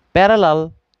 প্যারালাল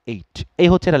 8, এই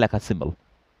হচ্ছে এটা লেখার সিম্বল।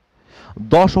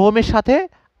 10 ওহমের সাথে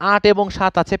 8 এবং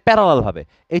 7 আছে প্যারালাল ভাবে,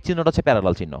 এই চিহ্নটা হচ্ছে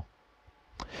প্যারালাল চিহ্ন।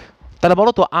 তাহলে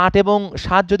বলো তো 8 এবং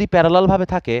 7 যদি প্যারালাল ভাবে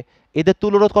থাকে এদের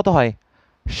তুল্যরোধ কত হয়?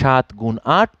 7 গুণ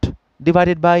 8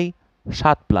 ডিভাইডেড বাই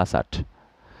 7 প্লাস 8।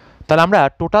 তাহলে আমরা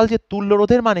টোটাল যে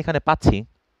তুল্যরোধের মান এখানে পাচ্ছি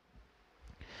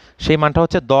সেই মানটা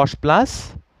হচ্ছে 10 plus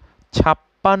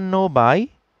 56 by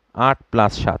 8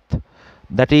 plus 7,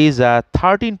 that is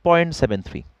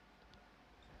 13.73,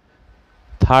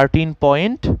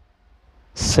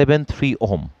 13.73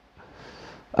 ohm.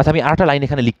 আচ্ছা আমি আরেকটা লাইন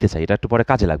এখানে লিখতে চাই, এটা একটু পরে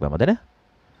কাজে লাগবে আমাদের।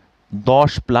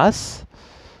 10 প্লাস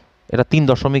এটা 3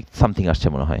 দশমিক সামথিং আসছে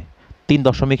মনে হয়,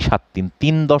 3.73,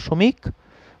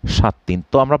 3.73।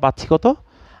 তো আমরা পাচ্ছি কত?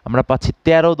 আমরা পাচ্ছি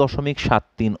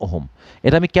 13.73 ওহম।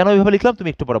 এটা আমি কেন এইভাবে লিখলাম তুমি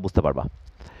একটু পরে বুঝতে পারবা।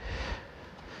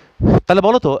 তাহলে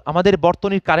বলো তো আমাদের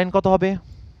বর্তনীর কারেন্ট কত হবে?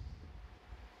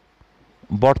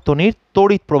 বর্তনীর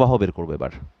তড়িৎ প্রবাহ বের করবো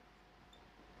এবার।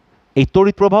 এই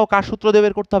তড়িৎ প্রবাহ কার সূত্র দিয়ে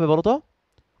বের করতে হবে বলো তো?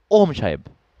 ওহম সাহেব।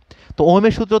 তো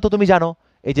ওহমের সূত্র তো তুমি জানো,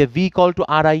 এই যে V equal to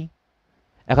R I,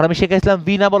 এখন আমি শিখেছিলাম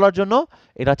ভি না বলার জন্য,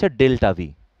 এটা হচ্ছে ডেল্টা ভি।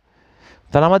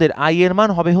 তাহলে আমাদের আই এর মান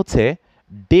হবে হচ্ছে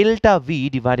ডেল্টা ভি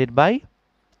ডিভাইডেড বাই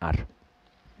আর।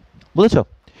 বুঝেছ?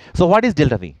 So what is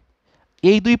delta V?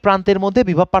 এই দুই প্রান্তের মধ্যে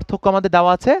বিভব পার্থক্য আমাদের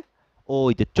দেওয়া আছে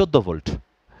ওই যে 14 ভোল্ট।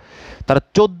 তাহলে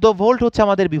 14 ভোল্ট হচ্ছে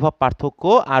আমাদের বিভব পার্থক্য,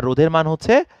 আর রোধের মান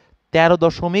হচ্ছে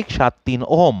 13.73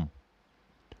 ওহম।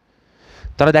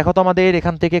 তাহলে দেখো তো আমাদের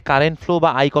এখান থেকে কারেন্ট ফ্লো বা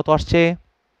আই কত আসছে,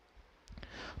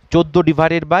 14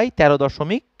 ডিভাইডেড বাই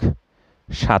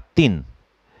 13.73,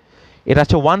 এটা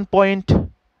হচ্ছে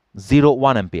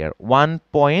 1.01 অ্যাম্পিয়ার,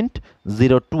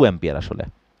 1.02 অ্যাম্পিয়ার। আসলে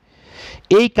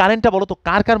এই কারেন্টটা বলো তো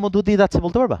কার কার মধ্য দিয়ে যাচ্ছে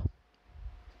বলতে পারবা?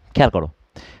 খেয়াল করো,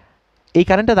 এই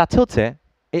কারেন্টটা যাচ্ছে হচ্ছে,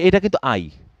 এটা কিন্তু আই,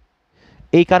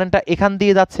 এই কারেন্টটা এখান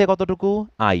দিয়ে যাচ্ছে কতটুকু,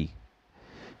 আই,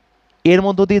 এর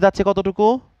মধ্য দিয়ে যাচ্ছে কতটুকু,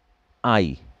 আই।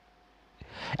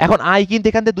 এখন আই কিন্তু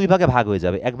এখান থেকে দুই ভাগে ভাগ হয়ে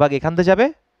যাবে, এক ভাগ এখান দিয়ে যাবে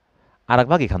আর এক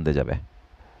ভাগ এখান দিয়ে যাবে,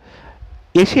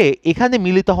 এসে এখানে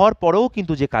মিলিত হওয়ার পরেও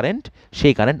কিন্তু যে কারেন্ট,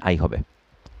 সেই কারেন্ট আই হবে।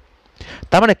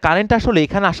 তার মানে কারেন্ট আসলে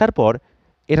এখানে আসার পর,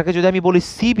 এটাকে যদি আমি বলি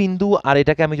সি বিন্দু আর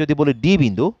এটাকে আমি যদি বলি ডি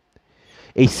বিন্দু,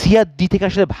 এই সি আর ডি থেকে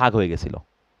আসলে ভাগ হয়ে গেছিল,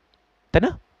 তাই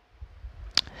না?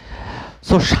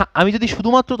 সো আমি যদি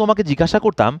শুধুমাত্র তোমাকে জিজ্ঞাসা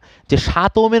করতাম যে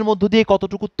 7 ওহমের মধ্য দিয়ে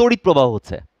কতটুকু তড়িৎ প্রবাহ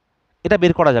হচ্ছে, এটা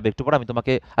বের করা যাবে একটু পরে, আমি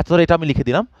তোমাকে, আচ্ছা ধরো এটা আমি লিখে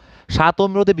দিলাম, 7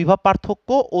 ওহম রোধে বিভব পার্থক্য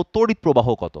ও তড়িৎ প্রবাহ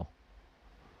কত,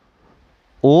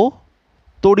 ও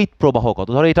তড়িৎ প্রবাহ কত,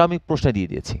 ধরো এটা আমি প্রশ্নে দিয়ে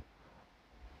দিয়েছি,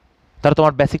 তাহলে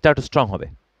তোমার বেসিকটা একটু স্ট্রং হবে।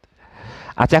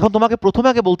 আচ্ছা এখন তোমাকে প্রথমে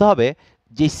আগে বলতে হবে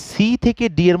যে সি থেকে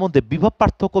ডি এর মধ্যে বিভব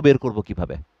পার্থক্য বের করব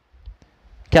কিভাবে।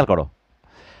 খেয়াল করো,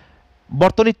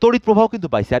 বর্তনীর তড়িৎ প্রবাহ কিন্তু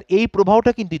পাইছে, আর এই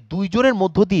প্রবাহটা কিন্তু দুইজনের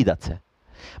মধ্য দিয়ে যাচ্ছে।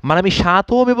 মানে আমি 7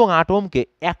 ওহম এবং 8 ওহমকে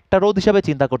একটা রোধ হিসাবে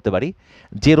চিন্তা করতে পারি,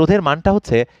 যে রোধের মানটা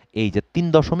হচ্ছে এই যে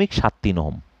 3.73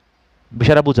 ওহম।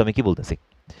 বিষয়টা বুঝো আমি কি বলতেছি।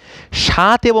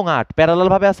 7 এবং 8 প্যারালাল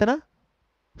ভাবে আছে না,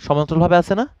 সমান্তরাল ভাবে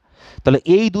আছে না? তাহলে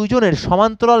এই দুইজনের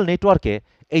সমান্তরাল নেটওয়ার্কে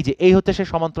এই যে এই হচ্ছে সে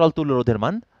সমান্তরাল তুল্য রোধের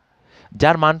মান,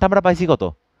 যার মানটা আমরা পাইছি কত,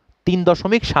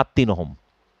 3.73 ওহম।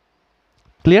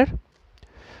 ক্লিয়ার?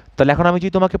 তাহলে এখন আমি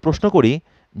যদি তোমাকে প্রশ্ন করি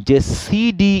যে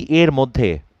সিডি এর মধ্যে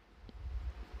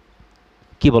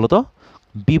কি বলতো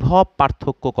বিভব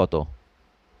পার্থক্য কত,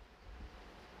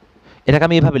 এটাকে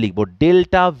আমি এভাবে লিখবো,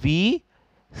 ডেল্টা ভি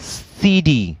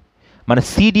সিডি, মানে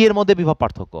সিডি এর মধ্যে বিভব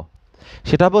পার্থক্য,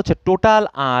 সেটা হবে হচ্ছে টোটাল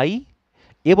আই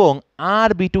এবং আর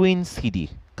বিটুইন সিডি,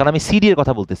 কারণ আমি সিডি এর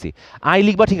কথা বলতেছি। আই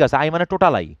লিখবা ঠিক আছে, আই মানে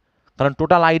টোটাল আই, কারণ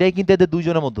টোটাল আইটাই কিন্তু এদের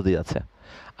দুইজনের মধ্য দিয়ে যাচ্ছে,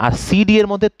 আর সিডি এর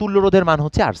মধ্যে তুল্য রোধের মান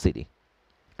হচ্ছে আর সিডি।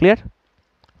 ক্লিয়ার?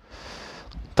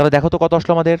 তাহলে দেখো তো কত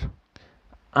আসলো আমাদের,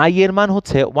 আই এর মান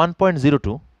হচ্ছে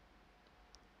 1.02,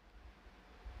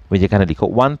 ওই যেখানে লিখো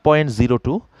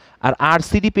 1.02, আর আর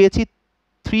সিডি পেয়েছি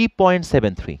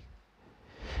 3.73।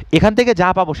 এখান থেকে যা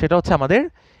পাবো সেটা হচ্ছে আমাদের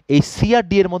এই সি আর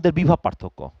ডি এর মধ্যে বিভব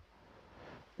পার্থক্য,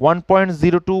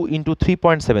 1.02 ইন্টু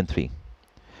 3.73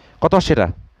 কত সেটা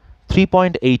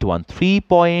 3.81,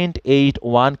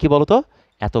 3.81 কি বলতো,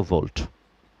 এত ভোল্ট।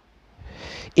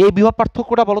 এই বিভব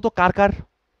পার্থক্যটা বলতো কার কার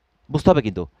বুঝতে হবে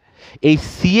কিন্তু, এই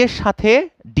সি এর সাথে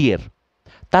ডি এর,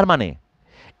 তার মানে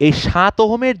এই 7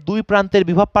 ওহমের দুই প্রান্তের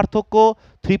বিভব পার্থক্য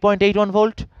 3.81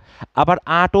 ভোল্ট, আবার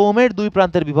 8 ওহমের দুই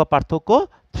প্রান্তের বিভব পার্থক্য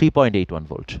 3.81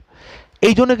 ভোল্ট।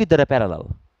 এই জন্য কিন্তু এটা প্যারালাল,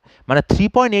 মানে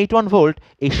 3.81 ভোল্ট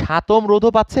এই 7 ওহম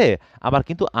রোধও পাচ্ছে, আবার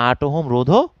কিন্তু 8 ওহম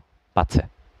রোধও পাচ্ছে।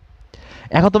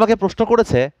 এখন তোমাকে প্রশ্ন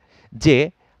করেছে যে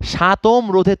 7 ওহম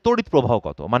রোধের তড়িৎ প্রবাহ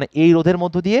কত, মানে এই রোধের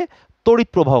মধ্য দিয়ে তড়িৎ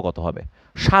প্রবাহ কত হবে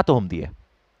 7 ওহম দিয়ে,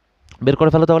 বের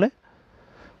করে ফেলো তাহলে।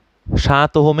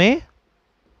 7 ওহমে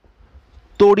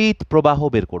তড়িৎ প্রবাহ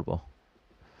বের করব,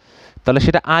 তাহলে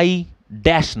সেটা আই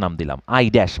ড্যাশ নাম দিলাম, আই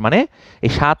ড্যাশ, মানে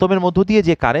এই 7 ওহমের মধ্য দিয়ে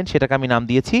যে কারেন্ট সেটাকে আমি নাম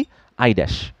দিয়েছি আই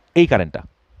ড্যাশ, এই কারেন্টটা।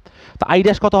 তো আই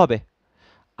ড্যাশ কত হবে,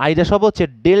 আই ড্যাশ হবে হচ্ছে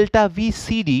delta V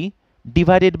CD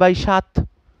divided by 7,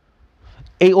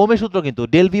 এই ওহমের সূত্র কিন্তু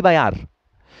del V by R,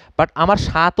 but আমার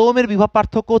 7 ওহমের বিভব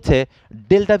পার্থক্য হচ্ছে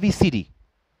ডেল্টা ভি সিডি,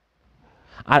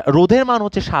 আর রোধের মান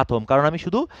হচ্ছে 7 ওহম, কারণ আমি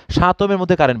শুধু 7 ওহমের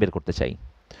মধ্যে কারেন্ট বের করতে চাই।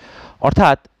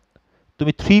 অর্থাৎ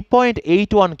তুমি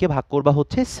 3.81 কে ভাগ করবা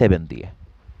হচ্ছে 7 দিয়ে,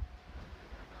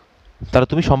 তাহলে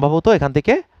তুমি সম্ভবত এখান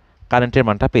থেকে কারেন্টের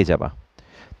মানটা পেয়ে যাবা।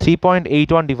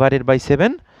 3.81 ডিভাইডেড বাই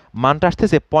 7, মানটা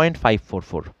আসতেছে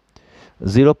 0.544,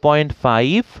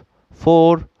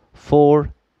 0.544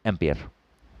 অ্যাম্পিয়ার।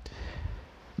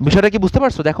 বিষয়টা কি বুঝতে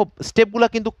পারছো? দেখো স্টেপগুলো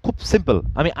কিন্তু খুব সিম্পল,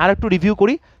 আমি আর একটু রিভিউ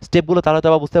করি স্টেপগুলো, তাহলে তো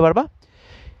আবার বুঝতে পারবা।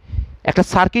 একটা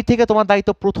সার্কিট থেকে তোমার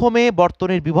দায়িত্ব প্রথমে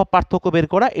বর্তনীর বিভব পার্থক্য বের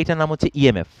করা, এটার নাম হচ্ছে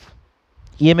ইএমএফ।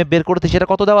 ইএমএফ বের করতে সেটা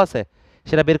কত দেওয়া আছে,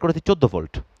 সেটা বের করেছি 14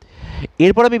 ভোল্ট।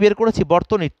 এরপর আমি বের করেছি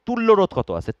বর্তনীর তুল্য রোধ কত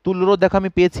আছে, তুল্য রোধ দেখো আমি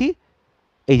পেয়েছি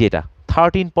এই যেটা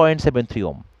 13.73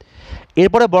 ওহম।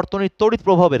 এরপরে বর্তনীর তড়িৎ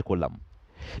প্রবাহ বের করলাম।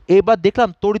 এবার দেখলাম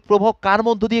তড়িৎ প্রবাহ কার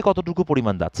মধ্য দিয়ে কতটুকু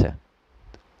পরিমাণ যাচ্ছে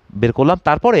বের করলাম।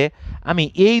 তারপরে আমি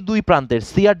এই দুই প্রান্তের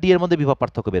সি আর ডি এর মধ্যে বিভব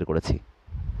পার্থক্য বের করেছি।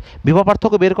 বিভব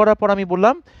পার্থক্য বের করার পর আমি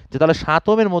বললাম যে তাহলে 7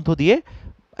 ওহমের মধ্য দিয়ে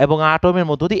এবং 8 ওহমের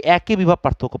মধ্য দিয়ে একই বিভব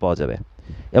পার্থক্য পাওয়া যাবে,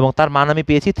 এবং তার মান আমি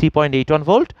পেয়েছি 3.81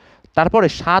 ভোল্ট। তারপরে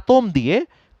 7 ওহম দিয়ে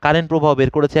কারেন্ট প্রবাহ বের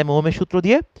করেছি আমি ওহমের সূত্র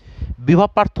দিয়ে। বিভব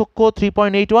পার্থক্য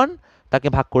 3.81, তাকে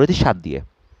ভাগ করেছি 7 দিয়ে।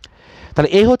 তাহলে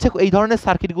এই হচ্ছে এই ধরনের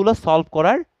সার্কিটগুলো সলভ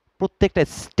করার প্রত্যেকটা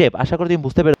স্টেপ। আশা করি তুমি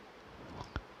বুঝতে পেরে।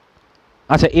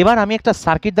 আচ্ছা, এবার আমি একটা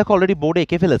সার্কিট দেখো অলরেডি বোর্ডে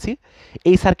এঁকে ফেলেছি।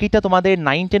 এই সার্কিটটা তোমাদের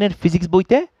 9-10-এর ফিজিক্স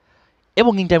বইতে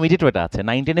এবং ইন্টারমিডিয়েট এটা আছে।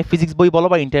 9-10-এর ফিজিক্স বই বলো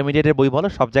বা ইন্টারমিডিয়েটের বই বলো,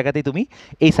 সব জায়গাতেই তুমি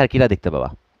এই সার্কিটটা দেখতে পাবা।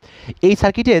 এই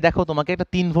সার্কিটে দেখো তোমাকে একটা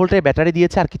 3 ভোল্টের ব্যাটারি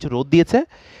দিয়েছে আর কিছু রোধ দিয়েছে,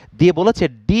 দিয়ে বলেছে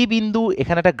ডি বিন্দু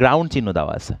এখানে একটা গ্রাউন্ড চিহ্ন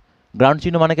দেওয়া আছে। গ্রাউন্ড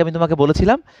চিহ্ন মানে কি আমি তোমাকে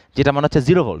বলেছিলাম, যেটা মনে হচ্ছে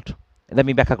 0 ভোল্ট। এটা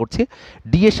আমি ব্যাখ্যা করছি।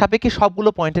 ডি এর সাপেক্ষে সবগুলো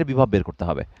পয়েন্টের বিভব বের করতে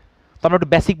হবে। তো আমরা একটু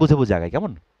বেসিক বুঝে জায়গায়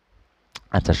কেমন।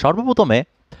 আচ্ছা, সর্বপ্রথমে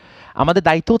আমাদের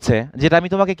দায়িত্ব হচ্ছে, যেটা আমি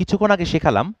তোমাকে কিছুক্ষণ আগে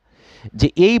শেখালাম, যে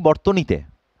এই বর্তনীতে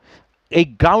এই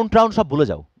গ্রাউন্ড সব ভুলে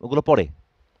যাও, ওগুলো পরে।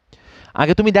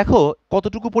 আগে তুমি দেখো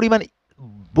কতটুকু পরিমাণ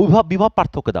বিভব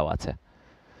পার্থক্য দেওয়া আছে।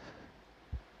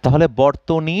 তাহলে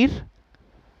বর্তনীর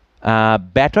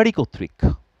ব্যাটারি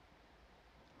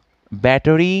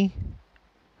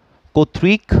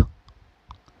কর্তৃক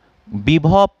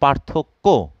বিভব পার্থক্য,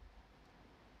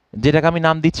 যেটাকে আমি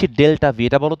নাম দিচ্ছি ডেল্টা ভি,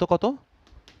 এটা বলো তো কত?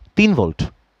 3 ভোল্ট।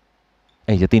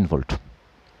 এই যে 3 ভোল্ট,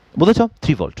 বুঝেছ?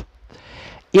 3 ভোল্ট।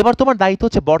 এবার তোমার দায়িত্ব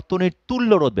হচ্ছে বর্তনীর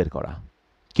তুল্য রোধ বের করা।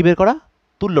 কি বের করা?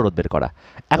 তুল্য রোধ বের করা।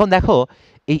 এখন দেখো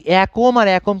এই 1 ওহম আর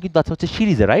 1 ওহম কিন্তু আছে হচ্ছে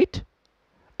সিরিজে, রাইট?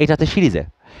 এটা হচ্ছে সিরিজে।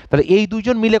 তাহলে এই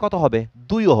দুইজন মিলে কত হবে?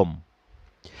 2 ওহম।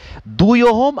 2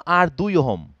 ওহম আর 2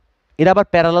 ওহম এরা আবার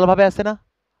প্যারালাল ভাবে আছে না?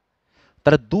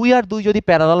 তাহলে 2 আর 2 যদি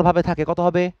প্যারালাল ভাবে থাকে কত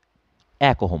হবে?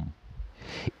 1 ওহম।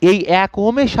 এই 1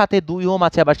 ওহমের সাথে 2 ওহম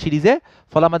আছে আবার সিরিজে,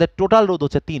 ফলে আমাদের টোটাল রোধ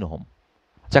হচ্ছে 3 ওহম।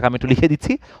 যাক, আমি একটু লিখে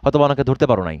দিচ্ছি, হয়তো অনেকে ধরতে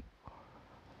পারো নাই।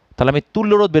 তাহলে আমি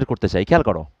তুল্য রোধ বের করতে চাই। খেয়াল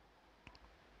করো,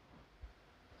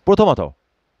 প্রথমত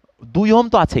 2 ওহম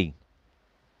তো আছেই,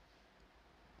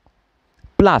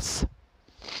 প্লাস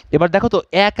এবার দেখো তো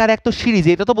 1 আর 1 তো সিরিজ,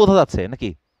 এটা তো বোঝা যাচ্ছে নাকি?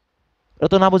 এটা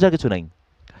তো না বোঝার কিছু নাই।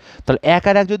 তাহলে 1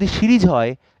 আর 1 যদি সিরিজ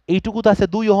হয়, এইটুকু তো আছে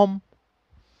 2 ওহম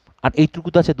আর এইটুকু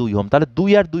তো আছে 2 ওহম। তাহলে 2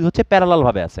 আর 2 হচ্ছে প্যারালাল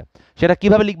ভাবে আছে। সেটা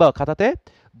কিভাবে লিখবা খাতাতে?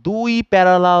 2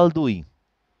 প্যারালাল 2।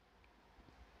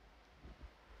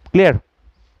 ক্লিয়ার?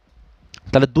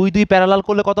 তাহলে 2 প্যারালাল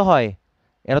করলে কত হয়?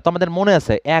 এটা তো আমাদের মনে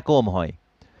আছে 1 ওহম হয়।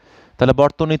 তাহলে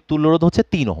বর্তনীর তুল্য রোধ হচ্ছে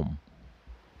 3 ওহম।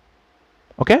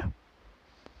 ওকে,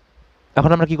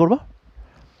 এখন আমরা কি করব?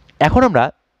 এখন আমরা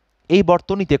এই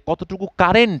বর্তনীতে কতটুকু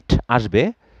কারেন্ট আসবে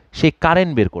সেই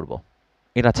কারেন্ট বের করব।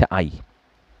 এটা আছে আই,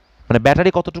 মানে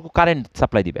ব্যাটারি কতটুকু কারেন্ট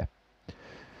সাপ্লাই দিবে।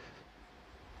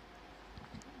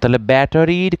 তাহলে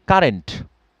ব্যাটারির কারেন্ট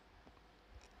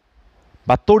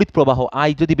বা তড়িৎ প্রবাহ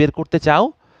আই যদি বের করতে চাও,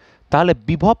 তাহলে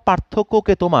বিভব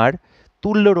পার্থক্যকে তোমার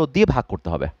তুল্য রোধ দিয়ে ভাগ করতে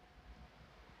হবে।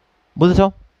 বুঝেছ?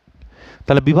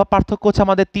 তাহলে বিভব পার্থক্য হচ্ছে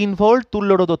আমাদের 3 ভোল্ট, তুল্য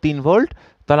রোধও 3 ভোল্ট।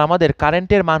 তাহলে আমাদের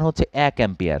কারেন্টের মান হচ্ছে 1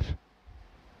 অ্যাম্পিয়ার।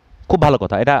 খুব ভালো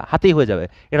কথা, এটা হাতেই হয়ে যাবে,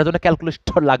 এটার জন্য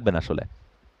ক্যালকুলেটর লাগবে না আসলে।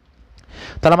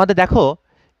 তাহলে আমাদের দেখো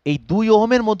এই 2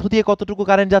 ওহমের মধ্য দিয়ে কতটুকু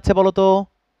কারেন্ট যাচ্ছে বলো তো?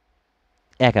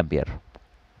 1 অ্যাম্পিয়ার।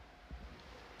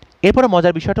 এরপরে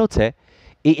মজার বিষয়টা হচ্ছে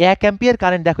এই 1 অ্যাম্পিয়ার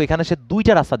কারেন্ট দেখো এখানে সে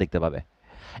 2টা রাস্তা দেখতে পাবে।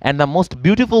 And the most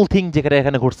beautiful thing যেটা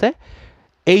এখানে ঘটছে,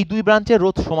 এই 2 ব্রাঞ্চের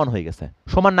রোধ সমান হয়ে গেছে।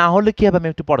 সমান না হলে কি হবে আমি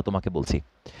একটু পরে তোমাকে বলছি।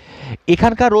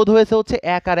 এখানকার রোধ হয়েছে হচ্ছে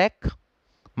 1 আর 1,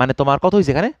 মানে তোমার কত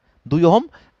হয়েছে এখানে? 2 ওহম,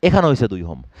 এখানে হয়েছে 2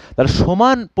 ওহম। তাহলে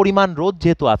সমান পরিমাণ রোধ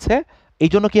যেহেতু আছে, এই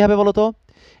জন্য কি হবে বলো তো?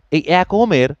 এই 1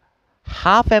 ওহমের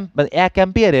হাফ, মানে 1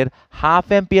 অ্যাম্পিয়ারের হাফ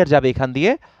অ্যাম্পিয়ার যাবে এখান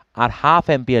দিয়ে, আর হাফ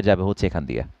অ্যাম্পিয়ার যাবে হচ্ছে এখান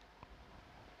দিয়ে।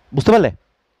 বুঝতে পারলে?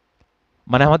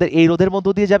 মানে আমাদের এই রোধের মধ্য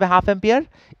দিয়ে যাবে হাফ অ্যাম্পিয়ার,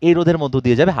 এই রোধের মধ্য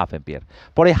দিয়ে যাবে হাফ অ্যাম্পিয়ার।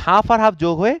 পরে হাফ আর হাফ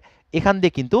যোগ হয়ে এখান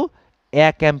দিয়ে কিন্তু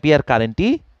 1 অ্যাম্পিয়ার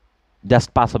কারেন্টই জাস্ট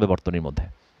পাস হবে বর্তনীর মধ্যে।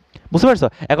 বুঝতে পারছো?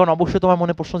 এখন অবশ্যই তোমার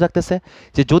মনে প্রশ্ন জাগতেছে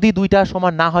যে যদি 2টা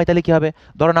সমান না হয় তাহলে কি হবে?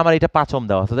 ধরেন আমার এটা 5 ওহম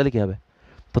দেওয়া আছে, তাহলে কি হবে?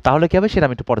 তো তাহলে কি হবে সেটা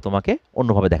আমি একটু পরে তোমাকে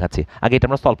অন্যভাবে দেখাচ্ছি, আগে এটা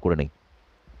আমরা সলভ করে নেই।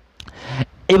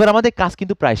 এবার আমাদের কাজ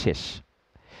কিন্তু প্রায় শেষ।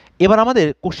 এবার আমাদের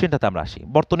কোশ্চেনটাতে আমরা আসি।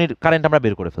 বর্তনীর কারেন্ট আমরা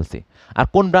বের করে ফেলছি, আর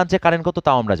কোন ব্রাঞ্চে কারেন্ট কত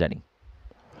তাও আমরা জানি।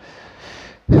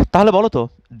 তাহলে বলো তো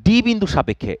ডি বিন্দু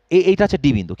সাপেক্ষে, এইটা আছে ডি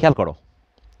বিন্দু, খেয়াল করো।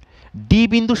 ডি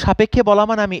বিন্দু সাপেক্ষে বলা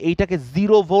মানে আমি এইটাকে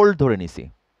 0 ভোল্ট ধরে নিছি।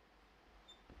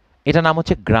 এটা নাম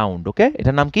হচ্ছে গ্রাউন্ড। ওকে,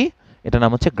 এটার নাম কি? এটার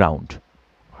নাম হচ্ছে গ্রাউন্ড।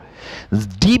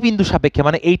 ডি বিন্দু সাপেক্ষে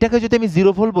মানে এইটাকে যদি আমি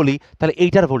 0 ভোল্ট বলি, তাহলে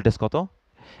এইটার ভোল্টেজ কত,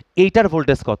 এইটার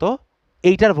ভোল্টেজ কত,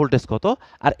 এইটার ভোল্টেজ কত,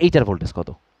 আর এইটার ভোল্টেজ কত?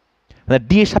 মানে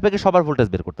ডি এর সাপেক্ষে সবার ভোল্টেজ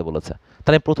বের করতে বলেছে।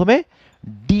 তাহলে প্রথমে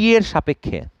ডি এর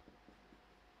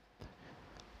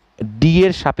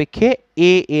সাপেক্ষে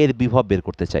এ এর বিভব বের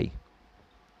করতে চাই।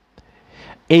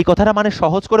 এই কথাটা মানে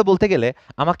সহজ করে বলতে গেলে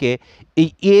আমাকে এই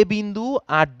এ বিন্দু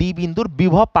আর ডি বিন্দুর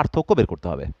বিভব পার্থক্য বের করতে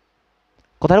হবে।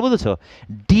 কথাটা বুঝেছো?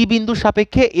 ডি বিন্দুর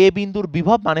সাপেক্ষে এ বিন্দুর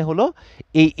বিভব মানে হলো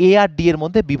এই এ আর ডি এর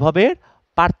মধ্যে বিভবের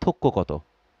পার্থক্য কত।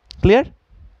 ক্লিয়ার?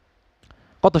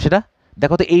 কত সেটা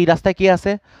দেখো তো। এই রাস্তায় কি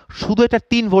আছে? শুধু একটা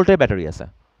 3 ভোল্টের ব্যাটারি আছে।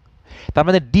 তার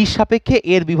মানে ডি সাপেক্ষে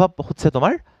এর বিভব হচ্ছে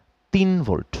তোমার 3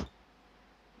 ভোল্ট।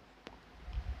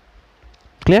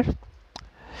 ক্লিয়ার?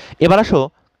 এবার আসো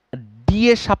ডি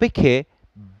এর সাপেক্ষে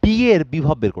বি এর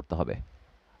বিভব বের করতে হবে।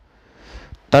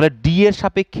 তাহলে ডি এর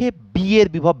সাপেক্ষে বি এর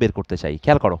বিভব বের করতে চাই।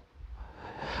 খেয়াল করো,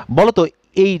 বলো তো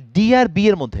এই ডি আর বি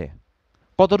এর মধ্যে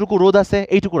কতটুকু রোধ আছে?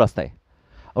 এইটুকু রাস্তায়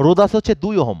রোধ আছে হচ্ছে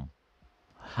 2 ওহম।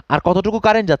 আর কতটুকু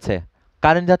কারেন্ট যাচ্ছে?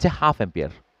 কারেন্ট যাচ্ছে 1/2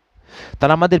 অ্যাম্পিয়ার।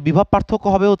 তাহলে আমাদের বিভব পার্থক্য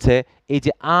হবে হচ্ছে এই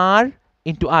যে আর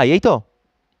ইন্টু আই, এই তো।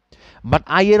 বাট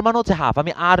আই এর মান হচ্ছে 1/2,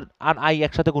 আমি আর আর আই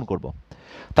একসাথে গুণ করব।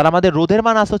 তাহলে আমাদের রোধের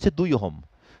মান আছে হচ্ছে 2 ওহম।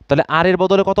 তাহলে আর এর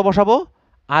বদলে কত বসাবো?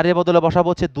 আর এর বদলে বসাবো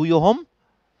হচ্ছে 2 ওহম।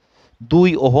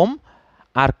 2 ওহম।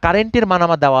 আর কারেন্টের মান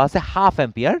আমার দেওয়া আছে 1/2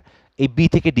 অ্যাম্পিয়ার। এই বি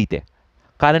থেকে ডিতে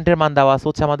কারেন্টের মান দেওয়া আছে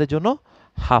হচ্ছে আমাদের জন্য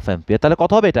 1/2 অ্যাম্পিয়ার। তাহলে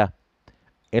কত হবে এটা?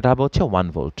 এটা হবে হচ্ছে 1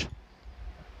 ভোল্ট।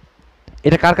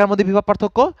 এটা কার কার মধ্যে বিভব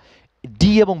পার্থক্য?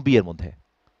 ডি এবং বি এর মধ্যে।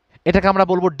 এটাকে আমরা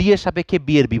বলবো ডি এর সাপেক্ষে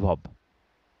বি এর বিভব।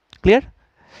 ক্লিয়ার?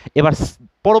 এবার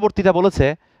পরবর্তীটা বলেছে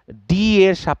ডি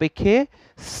এর সাপেক্ষে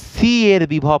সি এর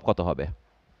বিভব কত হবে।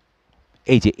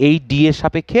 এই যে এই ডি এর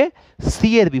সাপেক্ষে সি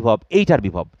এর বিভব, এইটার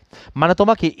বিভব মানে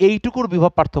তোমাকে এইটুকুর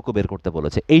বিভব পার্থক্য বের করতে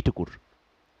বলেছে। এইটুকুর,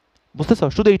 বুঝতেছো?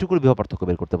 শুধু এইটুকুর বিভব পার্থক্য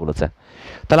বের করতে বলেছে।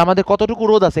 তাহলে আমাদের কতটুকু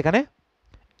রোধ আছে এখানে?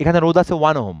 এখানে রোধ আছে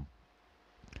 1 ওহম।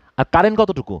 আর কারেন্ট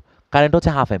কতটুকু? কারেন্ট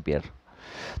হচ্ছে 1/2 অ্যাম্পিয়ার।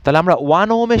 তাহলে আমরা 1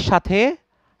 ওহমের সাথে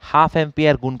 1/2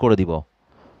 অ্যাম্পিয়ার গুণ করে দিব।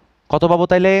 কত পাবো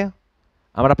তাইলে?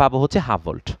 আমরা পাবো হচ্ছে 1/2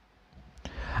 ভোল্ট।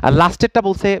 আর লাস্টেরটা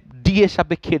বলছে ডি এর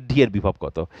সাপেক্ষে ডি এর বিভব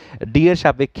কত। ডি এর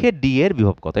সাপেক্ষে ডি এর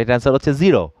বিভব কত? এটা অ্যান্সার হচ্ছে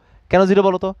 0। কেন 0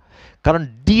 বলো তো? কারণ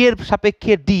ডি এর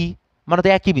সাপেক্ষে ডি মানে তো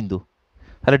একই বিন্দু।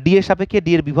 তাহলে ডি এর সাপেক্ষে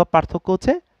ডি এর বিভব পার্থক্য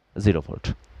হচ্ছে 0 ভোল্ট।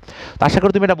 তো আশা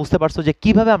করি তুমি এটা বুঝতে পারছো যে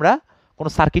কিভাবে আমরা কোনো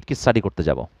সার্কিটকে স্টাডি করতে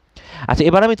যাব। আচ্ছা,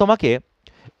 এবার আমি তোমাকে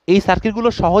এই সার্কিটগুলো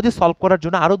সহজে সলভ করার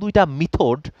জন্য আরও 2টা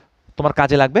মেথড তোমার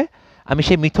কাজে লাগবে। আমি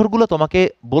সেই মেথডগুলো তোমাকে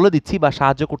বলে দিচ্ছি বা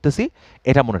সাহায্য করতেছি,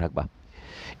 এটা মনে রাখবা।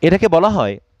 এটাকে বলা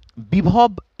হয় বিভব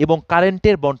এবং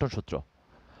কারেন্টের বন্টন সূত্র।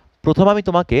 প্রথম আমি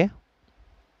তোমাকে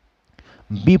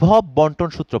বিভব বন্টন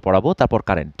সূত্র পড়াবো, তারপর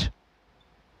কারেন্ট।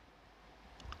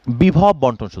 বিভব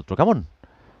বন্টন সূত্র কেমন?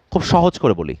 খুব সহজ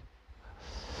করে বলি।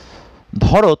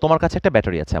 ধরো তোমার কাছে একটা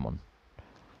ব্যাটারি আছে এমন।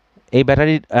 এই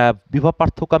ব্যাটারির বিভব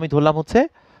পার্থক্য আমি ধরলাম হচ্ছে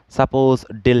সাপোজ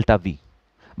ডেল্টা ভি,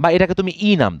 বা এটাকে তুমি ই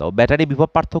নাম দাও। ব্যাটারি বিভব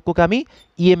পার্থক্যকে আমি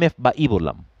ইএমএফ বা ই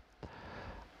বললাম।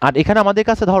 আর এখানে আমাদের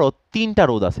কাছে ধরো 3টা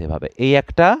রোধ আছে এভাবে, এই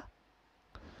একটা,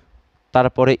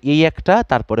 তারপরে এই একটা,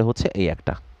 তারপরে হচ্ছে এই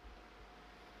একটা।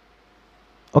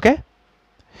 ওকে?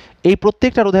 এই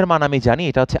প্রত্যেকটা রোধের মান আমি জানি।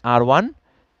 এটা হচ্ছে R1,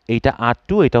 এইটা R2,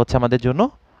 এটা হচ্ছে আমাদের জন্য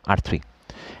R3।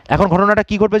 এখন ঘটনাটা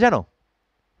কি ঘটবে জানো?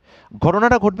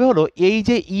 ঘটনাটা ঘটবে হলো এই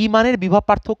যে ই মানের বিভব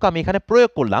পার্থক্য আমি এখানে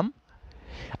প্রয়োগ করলাম,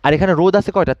 আর এখানে রোধ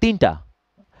আছে কয়টা? 3টা।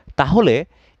 তাহলে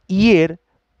ই এর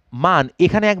মান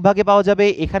এখানে 1 ভাগে পাওয়া যাবে,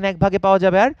 এখানে 1 ভাগে পাওয়া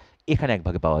যাবে, আর এখানে 1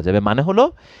 ভাগে পাওয়া যাবে। মানে হলো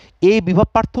এই বিভব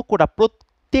পার্থক্যটা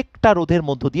প্রত্যেকটা রোধের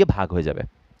মধ্য দিয়ে ভাগ হয়ে যাবে।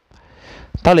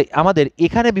 তাহলে আমাদের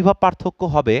এখানে বিভব পার্থক্য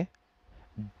হবে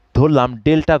ধরলাম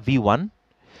ডেল্টা V1,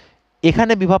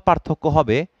 এখানে বিভব পার্থক্য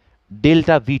হবে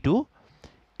ডেল্টা V2,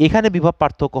 এখানে বিভব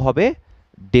পার্থক্য হবে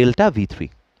ডেল্টা V3,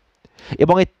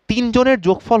 এবং এই 3 জনের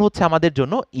যোগফল হচ্ছে আমাদের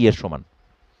জন্য ই এর সমান।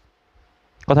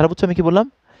 কথাটা বুঝছো আমি কি বললাম?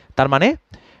 তার মানে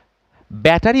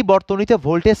ব্যাটারি বর্তনীতে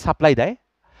ভোল্টেজ সাপ্লাই দেয়,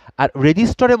 আর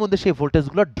রেজিস্টরের মধ্যে সেই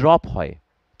ভোল্টেজগুলো ড্রপ হয়।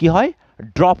 কি হয়?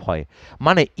 ড্রপ হয়।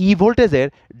 মানে ই ভোল্টেজের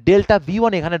ডেল্টা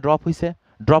V1 এখানে ড্রপ হয়েছে,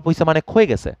 ড্রপ হয়েছে মানে ক্ষয়ে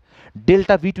গেছে।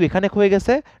 ডেল্টা V2 এখানে ক্ষয়ে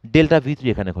গেছে, ডেল্টা V3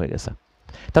 এখানে ক্ষয়ে গেছে।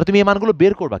 তাহলে তুমি এই মানগুলো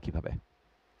বের করবা কিভাবে?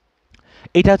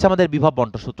 এটা হচ্ছে আমাদের বিভব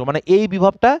বন্টন সূত্র, মানে এই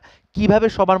বিভবটা কিভাবে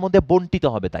সবার মধ্যে বন্টিত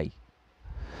হবে তাই।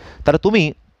 তাহলে তুমি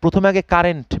প্রথমে আগে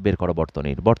কারেন্ট বের করো।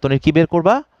 বর্তনীর কি বের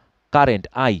করবা? Current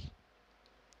I.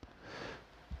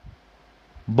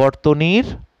 বর্তনীর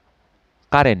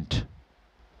কারেন্ট।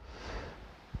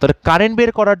 তাহলে কারেন্ট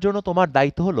বের করার জন্য তোমার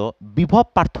দায়িত্ব হলো বিভব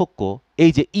পার্থক্য,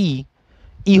 এই যে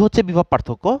ই হচ্ছে বিভব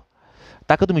পার্থক্য,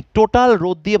 তাকে তুমি টোটাল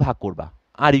রোধ দিয়ে ভাগ করবা,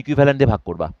 আর ইকুইভ্যালেন্ট দিয়ে ভাগ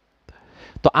করবা।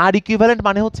 তো আর ইকুইভ্যালেন্ট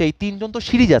মানে হচ্ছে এই 3 জন তো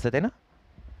সিরিজ আছে, তাই না?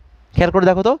 খেয়াল করে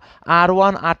দেখো তো,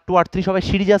 R1, R2, R3 সবাই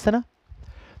সিরিজ আছে না?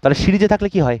 তাহলে সিরিজে থাকলে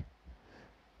কি হয়?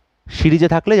 সিরিজে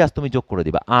থাকলে জাস্ট তুমি যোগ করে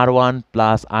দিবা R1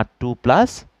 plus R2 plus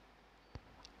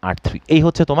R3। এই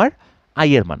হচ্ছে তোমার আই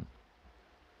এর মান।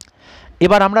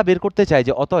 এবার আমরা বের করতে চাই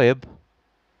যে অতএব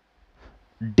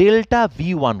ডেল্টা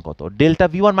V1 কত। ডেল্টা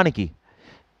V1 মানে কি?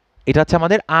 এটা হচ্ছে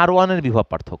আমাদের R1 এর বিভব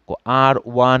পার্থক্য,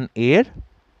 R1 এর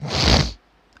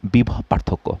বিভব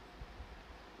পার্থক্য।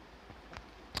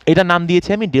 এটা নাম দিয়েছি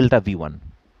আমি ডেল্টা V1।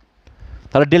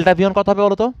 তাহলে ডেল্টা V1 কত হবে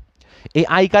বলো তো? এই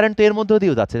আই কারেন্ট তো এর মধ্যেও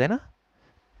দিয়েও যাচ্ছে, তাই না?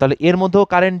 তাহলে এর মধ্যেও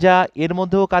কারেন্ট যা, এর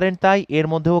মধ্যেও কারেন্ট তাই, এর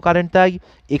মধ্যেও কারেন্ট তাই,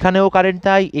 এখানেও কারেন্ট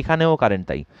তাই, এখানেও কারেন্ট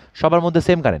তাই, সবার মধ্যে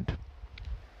সেম কারেন্ট।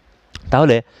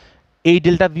 তাহলে এই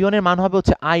ডেল্টা V1 এর মান হবে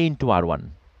হচ্ছে I ইন্টু R1।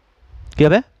 কি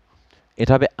হবে?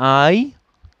 এটা হবে I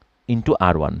ইন্টু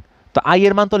R1। তো I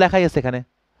এর মান তো লেখাই আছে এখানে।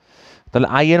 তাহলে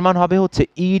I এর মান হবে হচ্ছে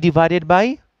E divided by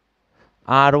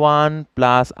R1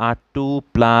 plus R2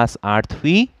 plus R3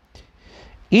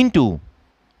 into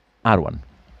R1।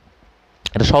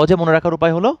 এটা সহজে মনে রাখার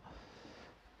উপায় হলো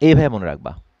এইভাবে মনে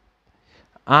রাখবা,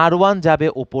 R1 যাবে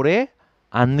ওপরে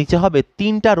আর নিচে হবে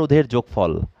তিনটা রোধের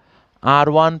যোগফল,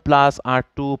 R1 plus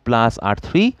R2 plus R3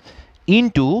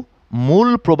 into মূল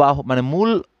প্রবাহ মানে মূল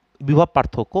বিভব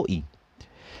পার্থক্য E।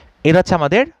 এটা হচ্ছে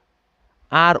আমাদের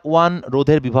R1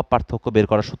 রোধের বিভব পার্থক্য বের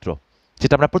করার সূত্র,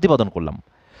 যেটা আমরা প্রতিপাদন করলাম।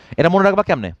 এটা মনে রাখবা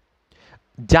কেমনে?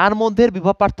 যার মধ্যে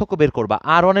বিভব পার্থক্য বের করবা,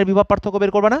 R1 এর বিভব পার্থক্য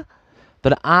বের করবা না?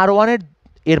 তাহলে R1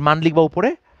 এর মান লিখবা উপরে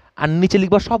আর নিচে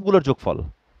লিখবা সবগুলোর যোগফল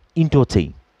ইন্টু হচ্ছে E।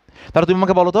 তাহলে তুমি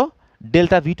আমাকে বলো তো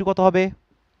ডেল্টা V2 কত হবে?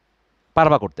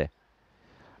 পারবা করতে?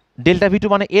 ডেল্টা V2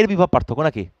 মানে এর বিভব পার্থক্য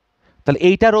নাকি? তাহলে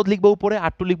এইটা রোধ লিখবো উপরে,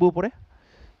 R2 লিখবো উপরে,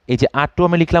 এই যে R2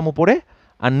 আমি লিখলাম উপরে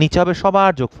আর নিচে হবে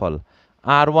সবার যোগফল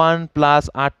R1 plus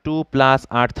R2 plus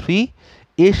R3,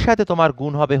 এর সাথে তোমার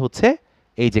গুণ হবে হচ্ছে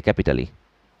এই যে ক্যাপিটাল E।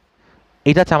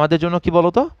 এটা হচ্ছে আমাদের জন্য কি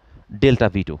বলতো ডেল্টা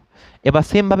V2। এবার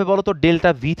সেম ভাবে বলতো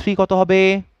ডেল্টা V3 কত হবে?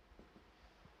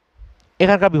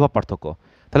 এখানকার বিভব পার্থক্য।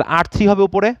 তাহলে R3 হবে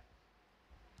উপরে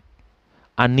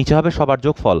আর নিচে হবে সবার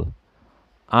যোগফল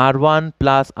R1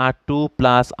 plus R2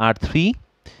 plus R3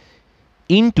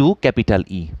 into capital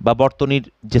E, বা বর্তনীর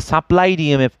যে সাপ্লাইড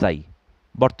ইএমএফ তাই,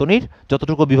 বর্তনীর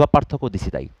যতটুকু বিভব পার্থক্য দিছি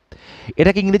তাই।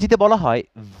 এটাকে ইংরেজিতে বলা হয়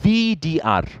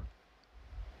VDR।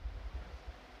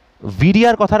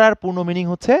 VDR কথাটার পূর্ণ মিনিং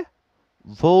হচ্ছে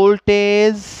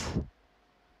ভোল্টেজ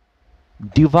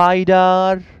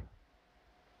ডিভাইডার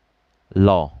ল,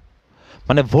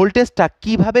 মানে ভোল্টেজটা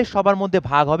কিভাবে সবার মধ্যে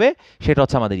ভাগ হবে সেটা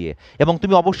হচ্ছে আমাদের ইয়ে। এবং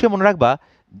তুমি অবশ্যই মনে রাখবা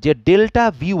যে delta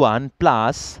V1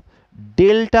 plus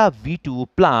delta V2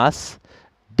 plus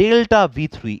delta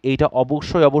V3 এইটা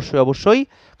অবশ্যই অবশ্যই অবশ্যই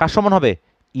কার সমান হবে?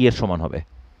 ই এর সমান হবে।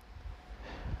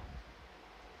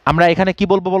 আমরা এখানে কি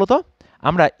বলবো বলতো?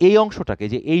 আমরা এই অংশটাকে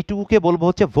যে এইটুকুকে বলবো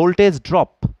হচ্ছে ভোল্টেজ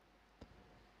ড্রপ,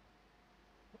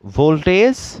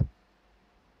 ভোল্টেজ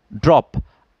ড্রপ,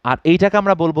 আর এইটাকে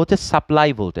আমরা বলবো হচ্ছে সাপ্লাই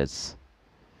ভোল্টেজ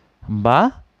বা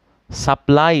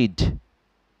সাপ্লাইড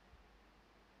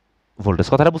ভোল্টেজ।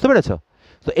 কথাটা বুঝতে পেরেছো?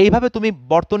 তো এইভাবে তুমি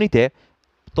বর্তনীতে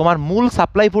তোমার মূল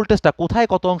সাপ্লাই ভোল্টেজটা কোথায়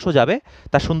কত অংশ যাবে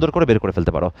তা সুন্দর করে বের করে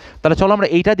ফেলতে পারো। তাহলে চলো আমরা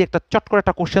এইটা দিয়ে একটা চট করে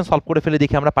একটা কোশ্চেন সলভ করে ফেলে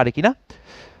দেখি আমরা পারি কিনা।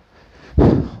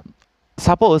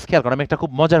 সাপোজ খেয়াল করো, আমি একটা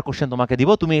খুব মজার কোশ্চেন তোমাকে দিব,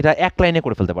 তুমি এটা এক লাইনে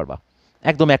করে ফেলতে পারবা,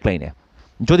 একদম এক লাইনে,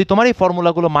 যদি তোমার এই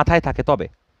ফর্মুলাগুলো মাথায় থাকে তবে।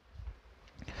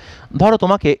 ধরো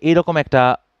তোমাকে এইরকম একটা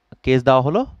কেস দেওয়া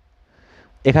হলো,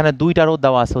 এখানে দুইটা রোধ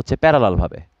দেওয়া আছে হচ্ছে প্যারালাল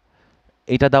ভাবে,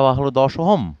 এটা দেওয়া হলো 10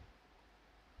 ওহম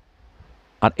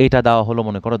আর এটা দেওয়া হলো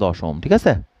মনে করো 10 ওহম, ঠিক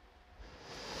আছে?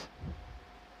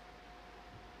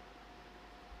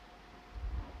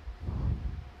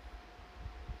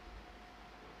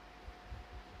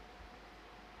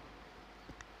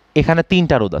 এখানে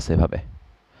তিনটা রোধ আছে এভাবে।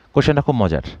 কোশ্চেনটা খুব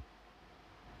মজার।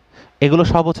 এগুলো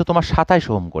সব হচ্ছে তোমার 27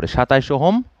 ওহম করে, 27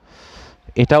 ওহম,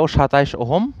 এটাও 27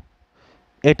 ওহম,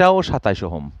 এটাও 27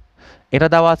 ওহম, এটা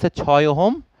দেওয়া আছে 6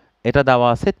 ওহম, এটা দেওয়া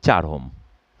আছে 4 ওহম,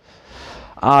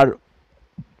 আর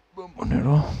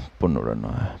 15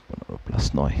 প্লাস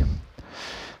 9,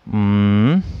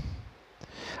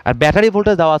 আর ব্যাটারি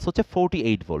ভোল্টেজ দেওয়া আছে হচ্ছে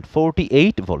 48 ভোল্ট,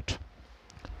 48 ভোল্ট।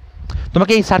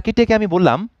 তোমাকে এই সার্কিটটাকে আমি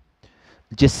বললাম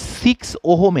যে 6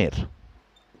 ওহমের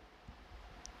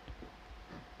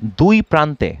দুই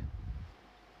প্রান্তে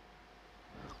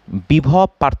বিভব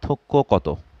পার্থক্য কত,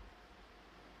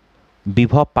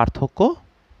 বিভব পার্থক্য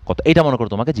কত, এটা মনে করো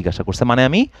তোমাকে জিজ্ঞাসা করছে। মানে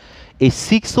আমি এই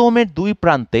 6 ওহমের দুই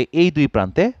প্রান্তে, এই দুই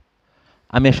প্রান্তে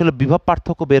আমি আসলে বিভব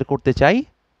পার্থক্য বের করতে চাই,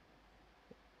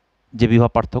 যে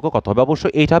বিভব পার্থক্য কত হবে।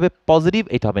 অবশ্যই এইটা হবে পজিটিভ,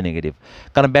 এটা হবে নেগেটিভ,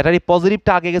 কারণ ব্যাটারি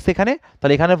পজিটিভটা আগে গেছে এখানে,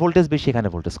 তাহলে এখানে ভোল্টেজ বেশি, এখানে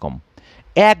ভোল্টেজ কম।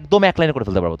 একদম এক লাইনে করে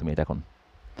ফেলতে পারবো তুমি এটা এখন।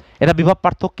 এটা বিভব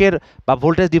পার্থক্যের বা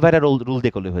ভোল্টেজ ডিভাইডার রুল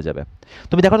দিয়ে করলে হয়ে যাবে।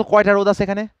 তুমি দেখো তো কয়টা রোধ আছে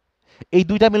এখানে, এই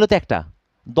দুইটা মিলে তো একটা,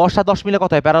 10 আর 10 মিলে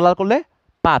কত হয় প্যারালাল করলে?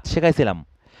 5, শেখাইছিলাম।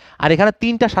 আর এখানে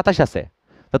 3টা 27 আছে,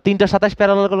 তো 3টা 27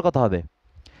 প্যারালাল করলে কত হবে?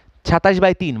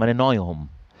 27/3 মানে 9 ওহম।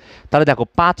 তাহলে দেখো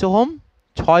 5 ওহম,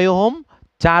 6 ওহম,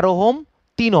 4 ওহম,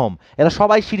 3 ওহম, এরা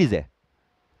সবাই সিরিজে।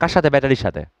 কার সাথে? ব্যাটারির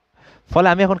সাথে। ফলে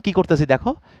আমি এখন কি করতেছি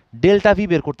দেখো, ডেল্টা ভি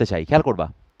বের করতে চাই, খেয়াল করবা।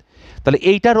 তাহলে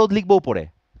এইটা রোধ লিখবো উপরে,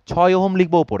 6 ওহম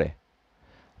লিখবো উপরে,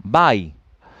 বাই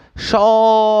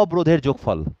সব রোধের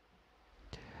যোগফল।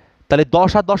 তাহলে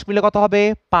 10 আর 10 মিলে কত হবে?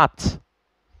 5।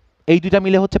 এই দুইটা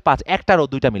মিলে হচ্ছে 5, একটা রোধ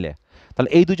দুইটা মিলে। তাহলে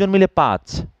এই দুজন মিলে 5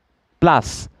 প্লাস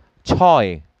 6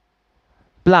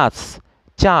 প্লাস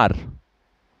 4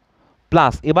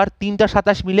 প্লাস এবার 3টা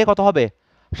 27 মিলে কত হবে?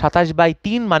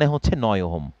 27/3 মানে হচ্ছে 9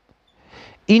 ওহম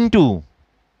ইন্টু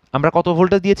আমরা কত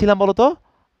ভোল্টেজ দিয়েছিলাম বলো তো?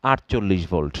 48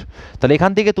 ভোল্ট। তাহলে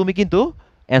এখান থেকে তুমি কিন্তু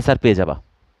অ্যান্সার পেয়ে যাবা।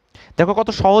 দেখো কত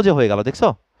সহজে হয়ে গেল, দেখছো?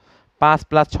 5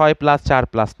 প্লাস 6 প্লাস 4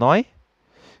 প্লাস 9,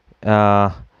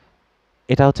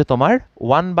 এটা হচ্ছে তোমার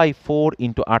 1/4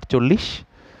 ইন্টু 48।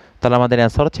 তাহলে আমাদের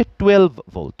অ্যান্সার হচ্ছে 12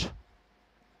 ভোল্ট।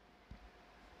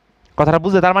 কথাটা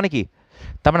বুঝলে? তার মানে কি?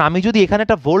 তার মানে আমি যদি এখানে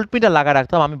একটা ভোল্ট মিটার লাগা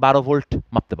রাখতাম, আমি 12 ভোল্ট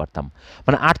মাপতে পারতাম।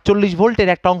 মানে 48 ভোল্টের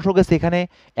একটা অংশ গেছে এখানে,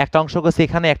 একটা অংশ গেছে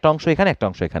এখানে, একটা অংশ এখানে, একটা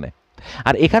অংশ এখানে,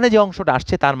 আর এখানে যে অংশটা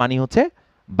আসছে তার মানে হচ্ছে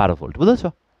 12 ভোল্ট। বুঝেছো?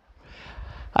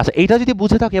 আচ্ছা, এইটা যদি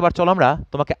বুঝে থাকো, এবার চলো আমরা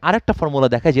তোমাকে আরেকটা ফর্মুলা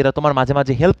দেখাই যেটা তোমার মাঝে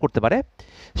মাঝে হেল্প করতে পারে।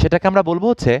 সেটাকে আমরা বলবো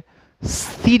হচ্ছে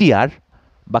সিডিআর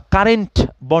বা কারেন্ট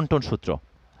বন্টন সূত্র,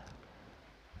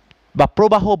 বা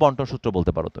প্রবাহ বন্টন সূত্র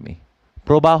বলতে পারো তুমি।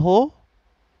 প্রবাহ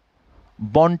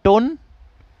বন্টন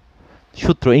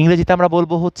সূত্র ইংরেজিতে আমরা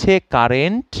বলবো হচ্ছে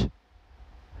কারেন্ট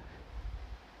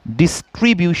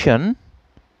ডিস্ট্রিবিউশন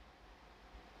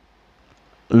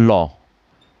ল,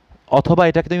 অথবা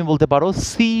এটাকে তুমি বলতে পারো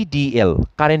সিডিএল,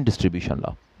 কারেন্ট ডিস্ট্রিবিউশন ল।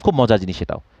 খুব মজার জিনিস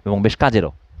এটাও, এবং বেশ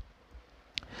কাজেরও।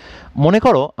 মনে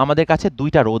করো আমাদের কাছে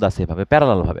দুইটা রোধ আছে এভাবে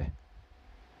প্যারালাল ভাবে,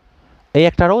 এই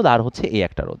একটা রোধ আর হচ্ছে এই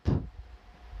একটা রোধ।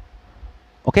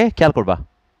 ওকে, খেয়াল করবা।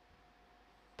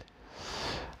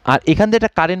 আর এখান দিয়ে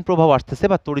একটা কারেন্ট প্রবাহ আসতেছে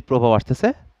বা তড়িৎ প্রবাহ আসতেছে।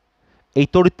 এই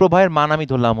তড়িৎ প্রবাহের মান আমি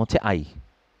ধরলাম হচ্ছে আই।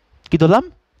 কি ধরলাম?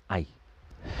 আই।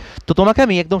 তো তোমাকে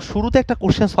আমি একদম শুরুতে একটা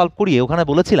কোশ্চেন সলভ করিয়ে ওখানে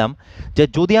বলেছিলাম যে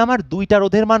যদি আমার দুইটা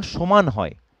রোধের মান সমান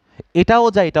হয়, এটাও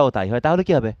যা এটাও তাই হয়, তাহলে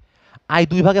কি হবে? আই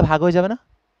দুই ভাগে ভাগ হয়ে যাবে না?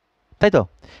 তাই তো?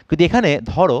 কিন্তু এখানে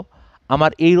ধরো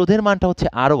আমার এই রোধের মানটা হচ্ছে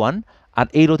R1 আর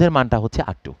এই রোধের মানটা হচ্ছে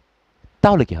R2,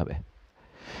 তাহলে কি হবে?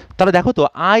 তাহলে দেখো তো,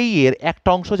 আই এর একটা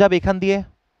অংশ যাবে এখান দিয়ে,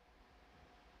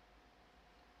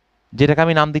 যেটাকে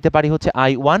আমি নাম দিতে পারি হচ্ছে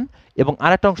I1, এবং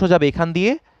আরেকটা অংশ যাবে এখান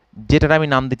দিয়ে, যেটার আমি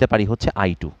নাম দিতে পারি হচ্ছে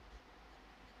I2।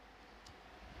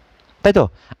 তাই তো?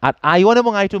 আর I1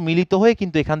 এবং I2 মিলিত হয়ে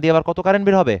কিন্তু এখান দিয়ে আবার কত কারেন্ট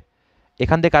বের হবে?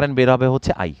 এখান দিয়ে কারেন্ট বের হবে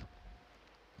হচ্ছে I।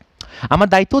 আমার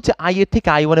দায়িত্ব হচ্ছে I এর থেকে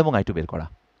I1 এবং I2 বের করা।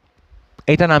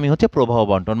 এইটা নামই হচ্ছে প্রবাহ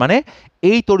বন্টন, মানে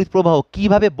এই তড়িৎ প্রবাহ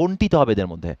কিভাবে বন্টিত হবে এদের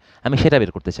মধ্যে, আমি সেটা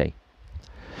বের করতে চাই।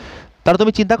 তাহলে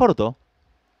তুমি চিন্তা করো তো,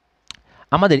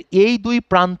 আমাদের এই দুই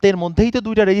প্রান্তের মধ্যেই তো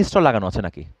দুইটা রেজিস্টর লাগানো আছে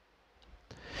নাকি?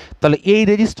 তাহলে এই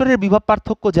রেজিস্টরের বিভব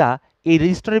পার্থক্য যা, এই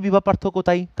রেজিস্টরের বিভব পার্থক্য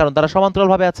তাই, কারণ তারা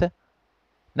সমান্তরালভাবে আছে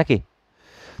নাকি?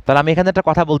 তাহলে আমি এখানে একটা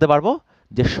কথা বলতে পারবো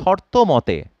যে শর্ত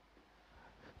মতে,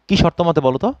 কি শর্ত মতে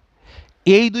বলো তো?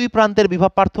 এই দুই প্রান্তের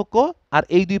বিভব পার্থক্য আর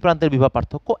এই দুই প্রান্তের বিভব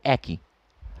পার্থক্য একই।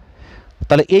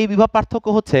 তাহলে এই বিভব পার্থক্য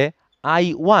হচ্ছে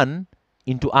I1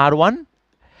 ইন্টু R1,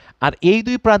 আর এই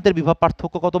দুই প্রান্তের বিভব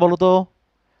পার্থক্য কত বলো তো?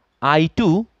 I2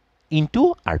 into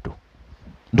R2।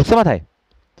 ঢুকছে মাথায়?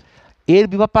 এর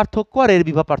বিভব পার্থক্য আর এর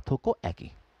বিভব পার্থক্য একই।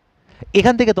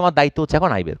 এখান থেকে তোমার দায়িত্ব হচ্ছে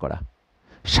এখন আই বের করা।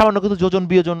 সামান্য কিছু যোজন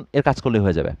বিয়োজন এর কাজ করলে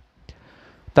হয়ে যাবে।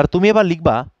 তার তুমি এবার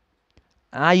লিখবা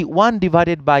I1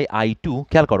 ডিভাইডেড বাই I2,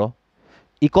 খেয়াল করো,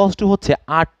 ইকুয়ালস টু হচ্ছে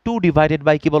R2 ডিভাইডেড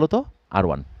বাই কি বলো তো?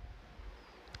 R1।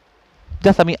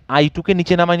 জাস্ট আমি I2 কে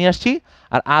নিচে নামাই নিয়ে আসছি,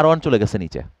 আর R1 চলে গেছে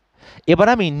নিচে। এবার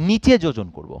আমি নিচে যোজন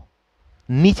করব।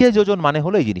 নিচে যোজন মানে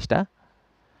হলো এই জিনিসটা,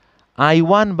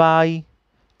 I1 by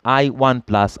I1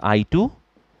 plus I2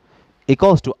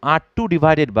 equals to R2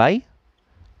 divided by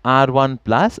R1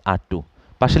 plus R2।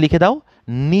 পাশে লিখে দাও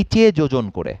নিচে যোজন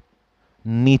করে,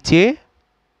 নিচে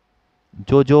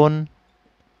যোজন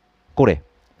করে।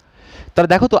 তাহলে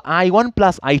দেখো তো I1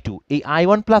 প্লাস I2, এই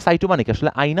I1 প্লাস I2 মানে কি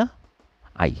আসলে I না?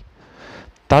 I।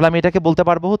 তাহলে আমি এটাকে বলতে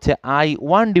পারবো হচ্ছে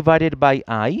I1 ডিভাইডেড বাই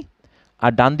I,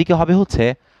 আর ডান দিকে হবে হচ্ছে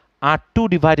R2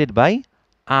 divided by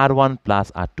R1 plus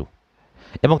R2।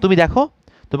 এবং তুমি দেখো,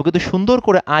 তুমি কিন্তু সুন্দর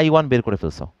করে I1 বের করে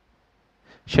ফেলছো,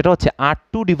 সেটা হচ্ছে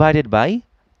R2 divided by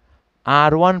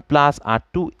R1 plus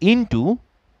R2 into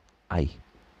I।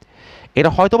 এটা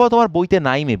হয়তো বা তোমার বইতে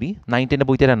নাই, মেবি 9-10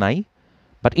 বইতে এটা নাই,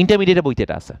 বাট ইন্টারমিডিয়েটের বইতে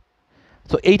এটা আছে।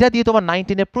 তো এইটা দিয়ে তোমার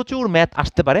 9-10 প্রচুর ম্যাথ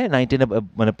আসতে পারে, 9-10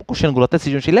 মানে কোশ্চেনগুলোতে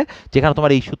সৃজনশীলে, যেখানে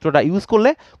তোমার এই সূত্রটা ইউজ করলে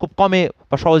খুব কমে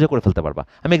বা সহজে করে ফেলতে পারবা।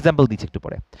 আমি এক্সাম্পল দিচ্ছি একটু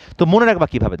পরে। তো মনে রাখবা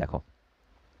কিভাবে, দেখো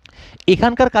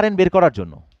এখানকার কারেন্ট বের করার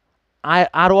জন্য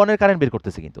R1 এর কারেন্ট বের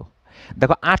করতেছি, কিন্তু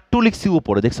দেখো R2 লিখছি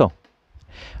উপরে, দেখছো,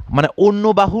 মানে অন্য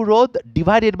বাহু রোধ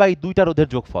ডিভাইডেড বাই দুইটা রোধের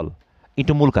যোগফল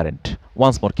ইন্টু মূল কারেন্ট।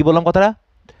 ওয়ান্স মোর, কি বললাম কথাটা?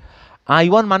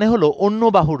 I1 মানে হলো অন্য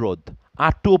বাহুর রোধ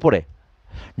R2 উপরে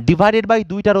ডিভাইডেড বাই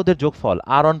দুইটা রোধের যোগফল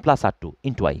R1 plus R2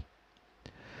 into I।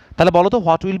 তাহলে বলো তো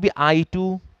হোয়াট উইল বি I2?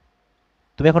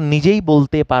 তুমি এখন নিজেই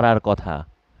বলতে পারার কথা।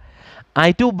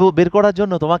 I2 বের করার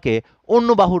জন্য তোমাকে অন্য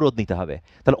বাহু রোধ নিতে হবে।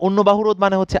 তাহলে অন্য বাহু রোধ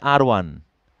মানে হচ্ছে R1,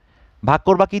 ভাগ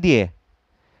করবা কি দিয়ে?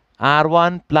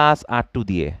 R1 প্লাস R2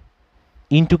 দিয়ে,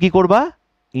 ইন্টু কি করবা?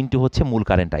 ইন্টু হচ্ছে মূল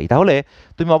কারেন্ট I। তাহলে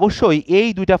তুমি অবশ্যই এই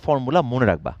দুইটা ফর্মুলা মনে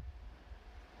রাখবা।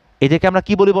 এটাকে আমরা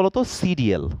কি বলি বলো তো?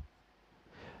 CDL।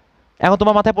 এখন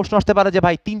তোমার মাথায় প্রশ্ন আসতে পারে যে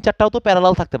ভাই 3-4টাও তো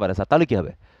প্যারালাল থাকতে পারে স্যার, তাহলে কি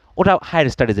হবে? ওটা হায়ার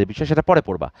স্টাডিজের বিষয়, সেটা পরে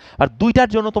পড়বা। আর দুইটার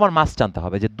জন্য তোমার মাস জানতে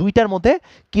হবে যে দুইটার মধ্যে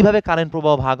কিভাবে কারেন্ট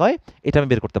প্রবাহ ভাগ হয়, এটা আমি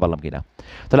বের করতে পারলাম কিনা।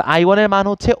 তাহলে I1 এর মান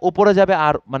হচ্ছে উপরে যাবে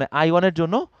আর মানে I1 এর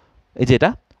জন্য এই যে এটা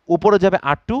উপরে যাবে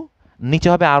R2, নিচে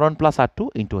হবে R1 প্লাস R2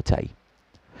 ইন্টু হচ্ছে I।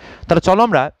 তাহলে চলো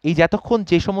আমরা এই যে এতক্ষণ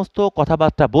যে সমস্ত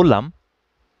কথাবার্তা বললাম,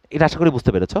 এটা আশা করি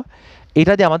বুঝতে পেরেছ।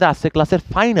 এটা দিয়ে আমাদের আজকের ক্লাসের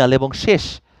ফাইনাল এবং শেষ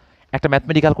একটা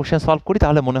ম্যাথমেটিক্যাল কোশ্চেন সলভ করি,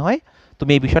 তাহলে মনে হয়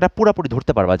তুমি এই বিষয়টা পুরোপুরি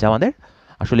ধরতে পারবা যে আমাদের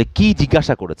আসলে কি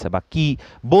জিজ্ঞাসা করেছে বা কি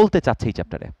বলতে চাচ্ছে এই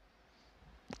চ্যাপ্টারে।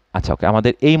 আচ্ছা ওকে,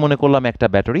 আমাদের এই মনে করলাম একটা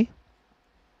ব্যাটারি,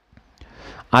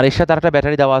 আর এর সাথে একটা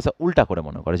ব্যাটারি দেওয়া আছে উল্টা করে,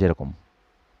 মনে করে যেরকম,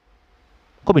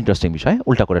 খুব ইন্টারেস্টিং বিষয়,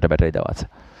 উল্টা করে একটা ব্যাটারি দেওয়া আছে।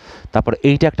 তারপর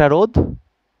এইটা একটা রোধ,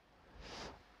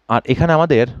 আর এখানে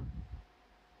আমাদের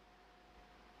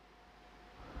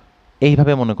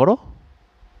এইভাবে মনে করো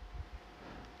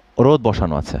রোধ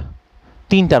বসানো আছে,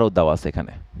 3টা রোধ দেওয়া আছে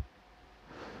এখানে।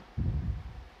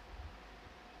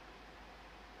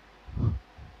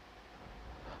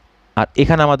 আর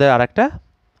এখানে আমাদের আর একটা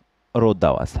রোধ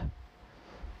দেওয়া আছে।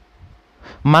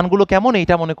 মানগুলো কেমন?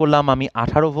 এইটা মনে করলাম আমি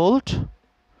 18 ভোল্ট,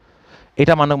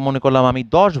 এটা মনে করলাম আমি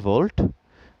 10 ভোল্ট,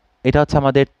 এটা হচ্ছে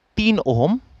আমাদের 3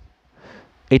 ওহম,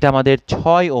 এটা আমাদের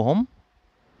 6 ওহম,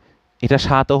 এটা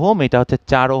 7 ওহম, এটা হচ্ছে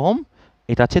 4 ওহম,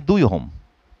 এটা হচ্ছে 2 ওহম।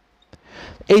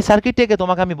 এই সার্কিটটাকে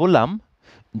তোমাকে আমি বললাম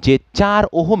যে 4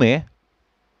 ওহমে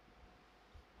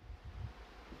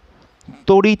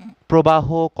তড়িৎ প্রবাহ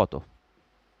কত?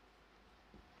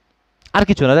 আর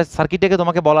কিছু না, সার্কিটটাকে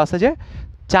তোমাকে বলা আছে যে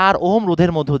 4 ওহম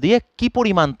রোধের মধ্য দিয়ে কি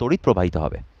পরিমাণ তড়িৎ প্রবাহিত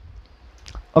হবে।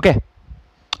 ওকে,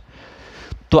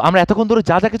 তো আমরা এতক্ষণ ধরে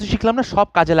যা যা কিছু শিখলাম না, সব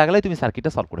কাজে লাগালে তুমি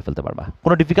সার্কিটটা সলভ করে ফেলতে পারবা,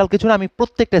 কোনো ডিফিকাল্ট কিছু না। আমি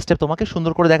প্রত্যেকটা স্টেপ তোমাকে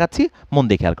সুন্দর করে দেখাচ্ছি, মন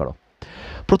দিয়ে খেয়াল করো।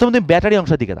 প্রথমে তুমি ব্যাটারি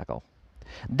অংশের দিকে তাকাও,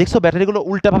 দেখছো ব্যাটারিগুলো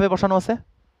উল্টাভাবে বসানো আছে,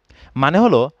 মানে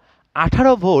হলো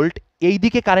 18 ভোল্ট এই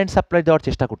দিকে কারেন্ট সাপ্লাই দেওয়ার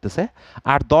চেষ্টা করতেছে,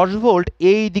 আর 10 ভোল্ট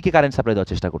এই দিকে কারেন্ট সাপ্লাই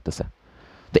দেওয়ার চেষ্টা করতেছে।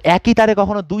 তো একই তারে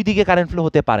কখনো দুই দিকে কারেন্ট ফ্লো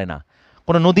হতে পারে না।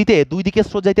 কোনো নদীতে দুই দিকে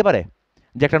স্রোত যাইতে পারে?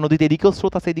 যে একটা নদীতে এদিকেও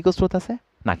স্রোত আছে এদিকেও স্রোত আছে?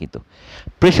 না, কিন্তু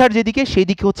প্রেশার যেদিকে সেই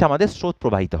দিকে হচ্ছে আমাদের স্রোত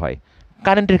প্রবাহিত হয়।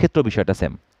 কারেন্টের ক্ষেত্রেও বিষয়টা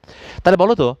সেম। তাহলে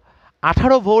বলো তো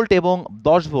 18 ভোল্ট এবং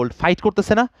 10 ভোল্ট ফাইট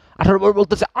করতেছে না? 18 ভোল্ট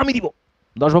বলতেছে আমি দিব,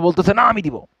 10 ভোল্ট বলতেছে না আমি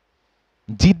দিব।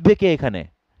 জিতবে কে এখানে?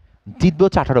 জিতবে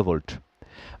হচ্ছে 18 ভোল্ট।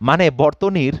 মানে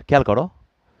বর্তনীর, খেয়াল করো,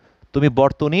 তুমি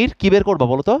বর্তনীর কি বের করবা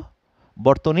বলো তো?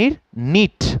 বর্তনীর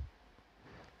নিট,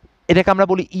 এটাকে আমরা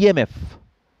বলি ইএমএফ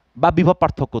বা বিভব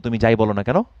পার্থক্য, তুমি যাই বলো না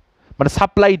কেন, মানে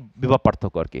সাপ্লাই বিভব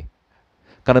পার্থক্য আর কি।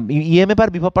 কারণ ইএমএফ আর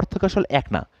বিভব পার্থক্য আসলে এক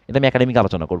না, এটা আমি একাডেমিক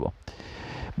আলোচনা করব।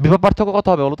 বিভব পার্থক্য কত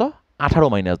হবে বলো তো? 18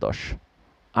 মাইনাস 10,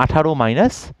 18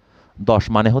 মাইনাস 10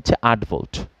 মানে হচ্ছে 8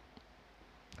 ভোল্ট।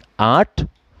 8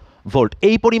 ভোল্ট,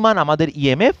 এই পরিমাণ আমাদের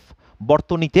ইএমএফ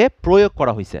বর্তনীতে প্রয়োগ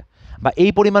করা হয়েছে, বা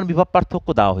এই পরিমাণ বিভব পার্থক্য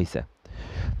দেওয়া হয়েছে।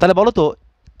 তাহলে বলো তো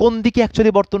কোন দিকে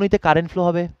অ্যাকচুয়ালি বর্তনীতে কারেন্ট ফ্লো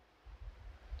হবে?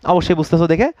 অবশ্যই বুঝতেছো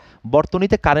দেখে,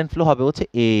 বর্তনীতে কারেন্ট ফ্লো হবে হচ্ছে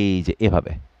এই যে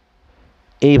এভাবে,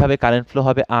 এইভাবে কারেন্ট ফ্লো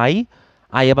হবে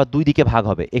আই আবার দুই দিকে ভাগ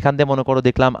হবে। এখান দিয়ে মনে করো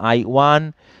দেখলাম I1,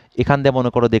 এখান দিয়ে মনে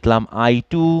করো দেখলাম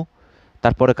I2,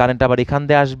 তারপরে কারেন্ট আবার এখান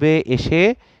দিয়ে আসবে, এসে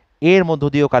এর মধ্য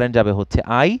দিয়েও কারেন্ট যাবে হচ্ছে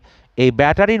I, এই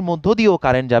ব্যাটারির মধ্য দিয়েও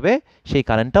কারেন্ট যাবে, সেই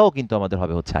কারেন্টটাও কিন্তু আমাদের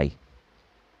হবে হচ্ছে I।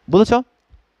 বুঝেছ?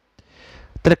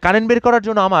 তাহলে কারেন্ট বের করার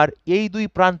জন্য আমার এই দুই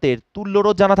প্রান্তের তুল্য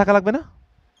রোধ জানা থাকা লাগবে না?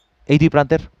 এই দুই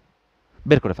প্রান্তের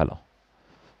বের করে ফেলো।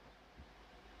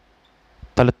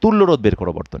 তাহলে তুল্য রোধ বের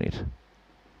করো বর্তনীর।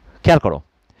 খেয়াল করো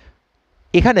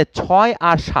এখানে 6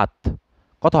 আর 7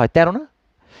 কত হয়? 13 না?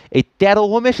 এই 13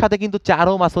 ওহমের সাথে কিন্তু 4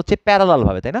 ওহম আছে হচ্ছে প্যারালাল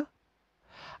ভাবে, তাই না?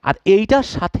 আর এইটার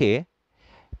সাথে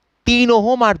 3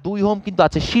 ওহম আর 2 ওহম কিন্তু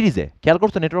আছে সিরিজে। খেয়াল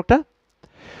করছো নেটওয়ার্কটা?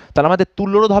 তাহলে আমাদের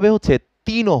তুল্য রোধ হবে হচ্ছে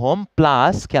 3 ওহম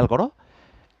প্লাস, খেয়াল করো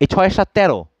এই 6 এর 7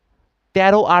 13,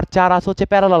 13 আর 4 আছে হচ্ছে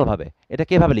প্যারালাল ভাবে, এটা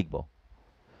কিভাবে লিখবো?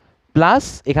 প্লাস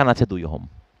এখানে আছে 2 ওহম।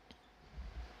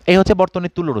 এই হচ্ছে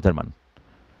বর্তনীর তুল্য রোধের মান।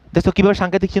 দেখো কিভাবে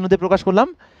সাংকেতিক চিহ্ন দিয়ে প্রকাশ করলাম?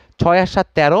 6 আর 7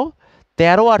 13,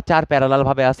 13 আর 4 প্যারালাল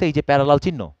ভাবে আছে, এই যে প্যারালাল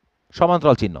চিহ্ন,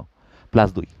 সমান্তরাল চিহ্ন প্লাস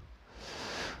 2।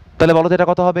 তাহলে বলো তো এটা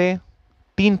কত হবে?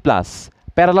 3 প্লাস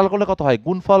প্যারালাল করলে কত হয়?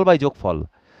 গুণফল বাই যোগফল,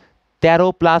 13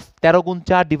 প্লাস 13 গুণ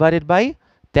 4 ডিভাইডেড বাই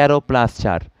 13 প্লাস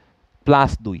 4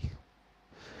 প্লাস 2।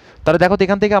 তাহলে দেখো তো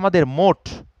এখান থেকে আমাদের মোট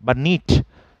বা নিট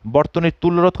বর্তনীর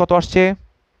তুল্যরোধ কত আসছে?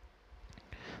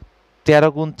 13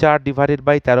 গুণ 4 divided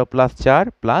by 13 plus 4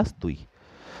 plus 2।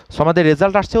 So আমাদের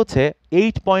রেজাল্ট আসছে হচ্ছে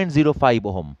 8.05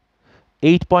 ওহম,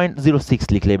 8.06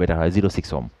 লিখলে বেটার হয়, 06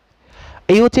 ওহম।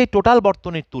 এই হচ্ছে এই টোটাল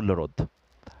বর্তনীর তুল্যরোধ।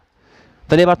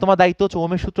 তাহলে এবার তোমার দায়িত্ব হচ্ছে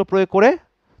ওহমের সূত্র প্রয়োগ করে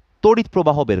তড়িৎ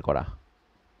প্রবাহ বের করা।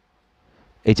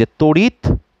 এই যে তড়িৎ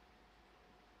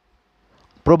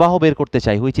প্রবাহ বের করতে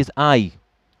চাই, হুইচ ইজ আই,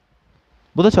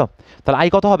 বুঝেছ? তাহলে আই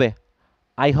কত হবে?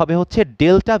 আই হবে হচ্ছে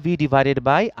delta b divided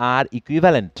by R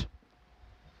equivalent.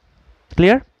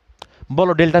 Clear?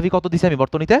 বলো ডেল্টা ভি কত দিছি আমি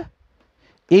বর্তনীতে?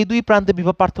 এই দুই প্রান্তে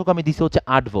বিভব পার্থক্য আমি দিছি হচ্ছে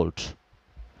 8 ভোল্ট।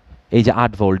 এই যে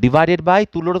 8 ভোল্ট ডিভাইডেড বাই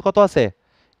তুল্যরোধ কত আছে?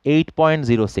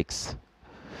 8.06।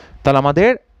 তাহলে আমাদের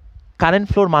কারেন্ট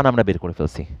ফ্লোর মান আমরা বের করে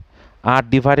ফেলছি, 8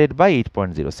 ডিভাইডেড বাই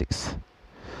 8.06।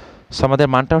 সো আমাদের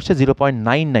মানটা হচ্ছে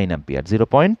 0.99 অ্যাম্পিয়ার,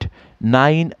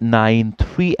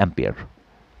 0.993 অ্যাম্পিয়ার।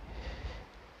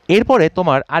 এরপরে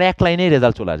তোমার আর এক লাইনে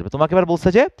রেজাল্ট চলে আসবে। তোমাকে এবার বলছে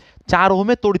যে 4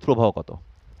 ওহমের তড়িৎ প্রবাহ কত।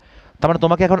 তার মানে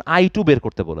তোমাকে এখন I2 বের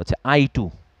করতে বলেছে। I2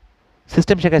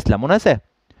 সিস্টেম শেখাইছিলাম মনে আছে?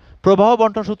 প্রবাহ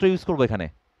বন্টন সূত্র ইউজ করবো এখানে।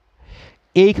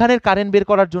 এইখানের কারেন্ট বের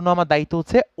করার জন্য আমার দায়িত্ব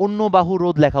হচ্ছে অন্য বাহু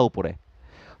রোধ লেখা উপরে।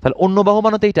 তাহলে অন্য বাহু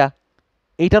মানে তো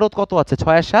এইটা রোধ কত আছে?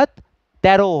 6 আর 7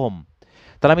 13 ওহম।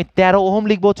 তাহলে আমি 13 ওহম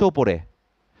লিখবো হচ্ছে উপরে,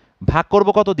 ভাগ করব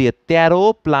কত দিয়ে? 13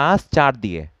 প্লাস 4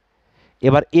 দিয়ে।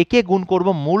 এবার একে গুণ করব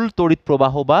মূল তড়িৎ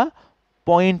প্রবাহ বা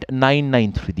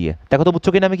 0.993 দিয়ে। দেখো তো বুঝছো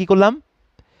কিনা আমি কি করলাম?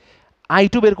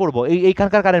 I2 বের করব,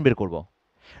 এইখানকার কারেন্ট বের করব।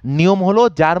 নিয়ম হলো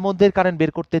যার মধ্যে কারেন্ট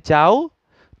বের করতে চাও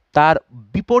তার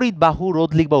বিপরীত বাহু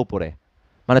রোধ লিখবা উপরে,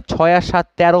 মানে 6 আর 7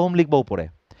 13 ওহম লিখবা উপরে,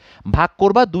 ভাগ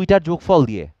করবা দুইটার যোগফল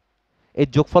দিয়ে। এর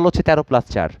যোগফল হচ্ছে 13 প্লাস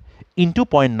 4 ইন্টু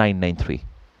 0.993।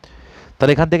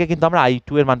 তাহলে এখান থেকে কিন্তু আমরা I2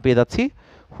 এর মান পেয়ে যাচ্ছি,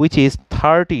 which is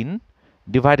 13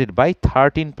 divided by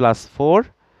 13 plus 4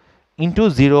 into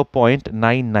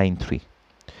 0.993।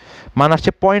 মান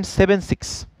আসছে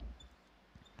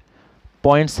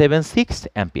 0.76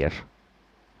 অ্যাম্পিয়ার।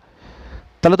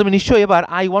 তাহলে তুমি নিশ্চয়ই এবার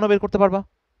I1ও বের করতে পারবা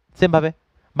সেম ভাবে,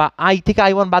 বা I থেকে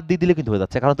I1 বাদ দিয়ে দিলে কিন্তু হয়ে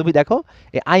যাচ্ছে। কারণ তুমি দেখো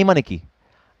এই I মানে কি?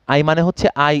 I মানে হচ্ছে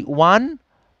I1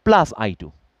 প্লাস I2।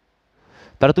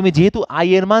 তাহলে তুমি যেহেতু I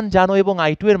এর মান জানো এবং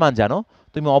I2 এর মান জানো,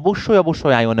 তুমি অবশ্যই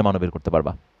I1 এর মানও বের করতে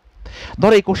পারবা।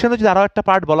 ধরো এই কোশ্চেনে যদি আরো একটা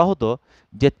পার্ট বলা হতো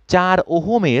যে 4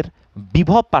 ওহমের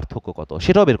বিভব পার্থক্য কত,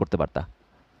 সেটাও বের করতে পারতা।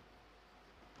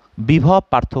 বিভব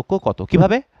পার্থক্য কত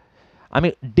কিভাবে? আমি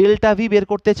ডেল্টা ভি বের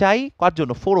করতে চাই কার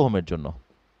জন্য? 4 ওহমের জন্য।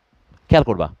 খেয়াল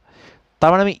করবা, তার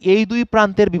মানে আমি এই দুই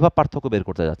প্রান্তের বিভব পার্থক্য বের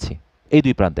করতে যাচ্ছি, এই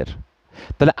দুই প্রান্তের।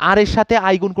 তাহলে আর এর সাথে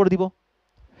I গুণ করে দিব।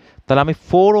 তাহলে আমি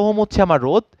 4 ওহম হচ্ছে আমার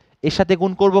রোধ, এর সাথে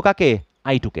গুণ করব কাকে?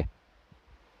 I2 কে।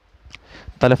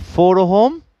 তাহলে 4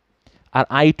 ওহম আর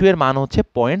I2 এর মান হচ্ছে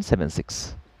 0.76।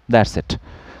 That's it.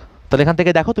 তাহলে এখান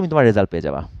থেকে দেখো তুমি তোমার রেজাল্ট পেয়ে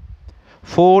যাবা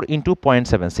 4 into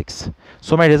 0.76।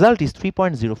 So my result is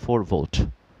 3.04 volt.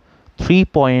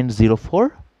 3.04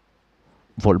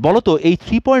 volt. বলো তো এই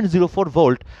 3.04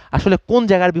 ভোল্ট আসলে কোন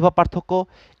জায়গার বিভব পার্থক্য?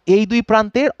 এই দুই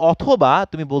প্রান্তের, অথবা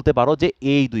তুমি বলতে পারো যে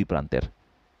এই দুই প্রান্তের।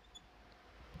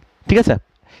 ঠিক আছে?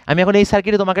 আমি এখন এই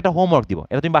সার্কিটে তোমাকে একটা হোমওয়ার্ক দিব,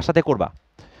 এটা তুমি বাসাতে করবা।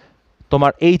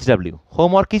 তোমার HW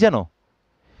হোমওয়ার্ক কি জানো?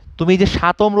 তুমি যে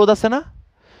 7 ওহম রোধ আছে না,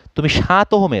 তুমি 7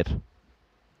 ওহমের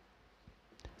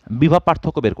বিভব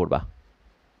পার্থক্য বের করবা।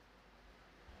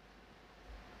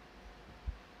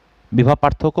 বিভব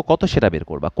পার্থক্য কত সেটা বের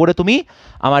করবা, করে তুমি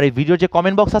আমার এই ভিডিওর যে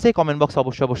কমেন্ট বক্স আছে এই কমেন্ট বক্সে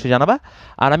অবশ্যই জানাবা।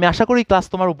 আর আমি আশা করি ক্লাস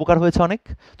তোমার উপকার হয়েছে অনেক।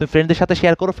 তুমি ফ্রেন্ডদের সাথে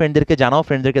শেয়ার করো, ফ্রেন্ডদেরকে জানাও,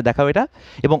 ফ্রেন্ডদেরকে দেখাও এটা।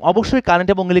 এবং অবশ্যই কারেন্ট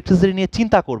এবং ইলেকট্রিসিটি নিয়ে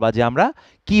চিন্তা করবা যে আমরা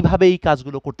কিভাবে এই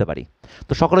কাজগুলো করতে পারি।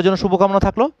 তো সকলের জন্য শুভকামনা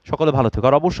থাকলো, সকলে ভালো থেকো,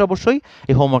 আর অবশ্যই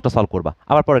এই হোমওয়ার্কটা সলভ করবা।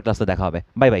 আবার পরের ক্লাসে দেখা হবে।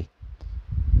 Bye bye.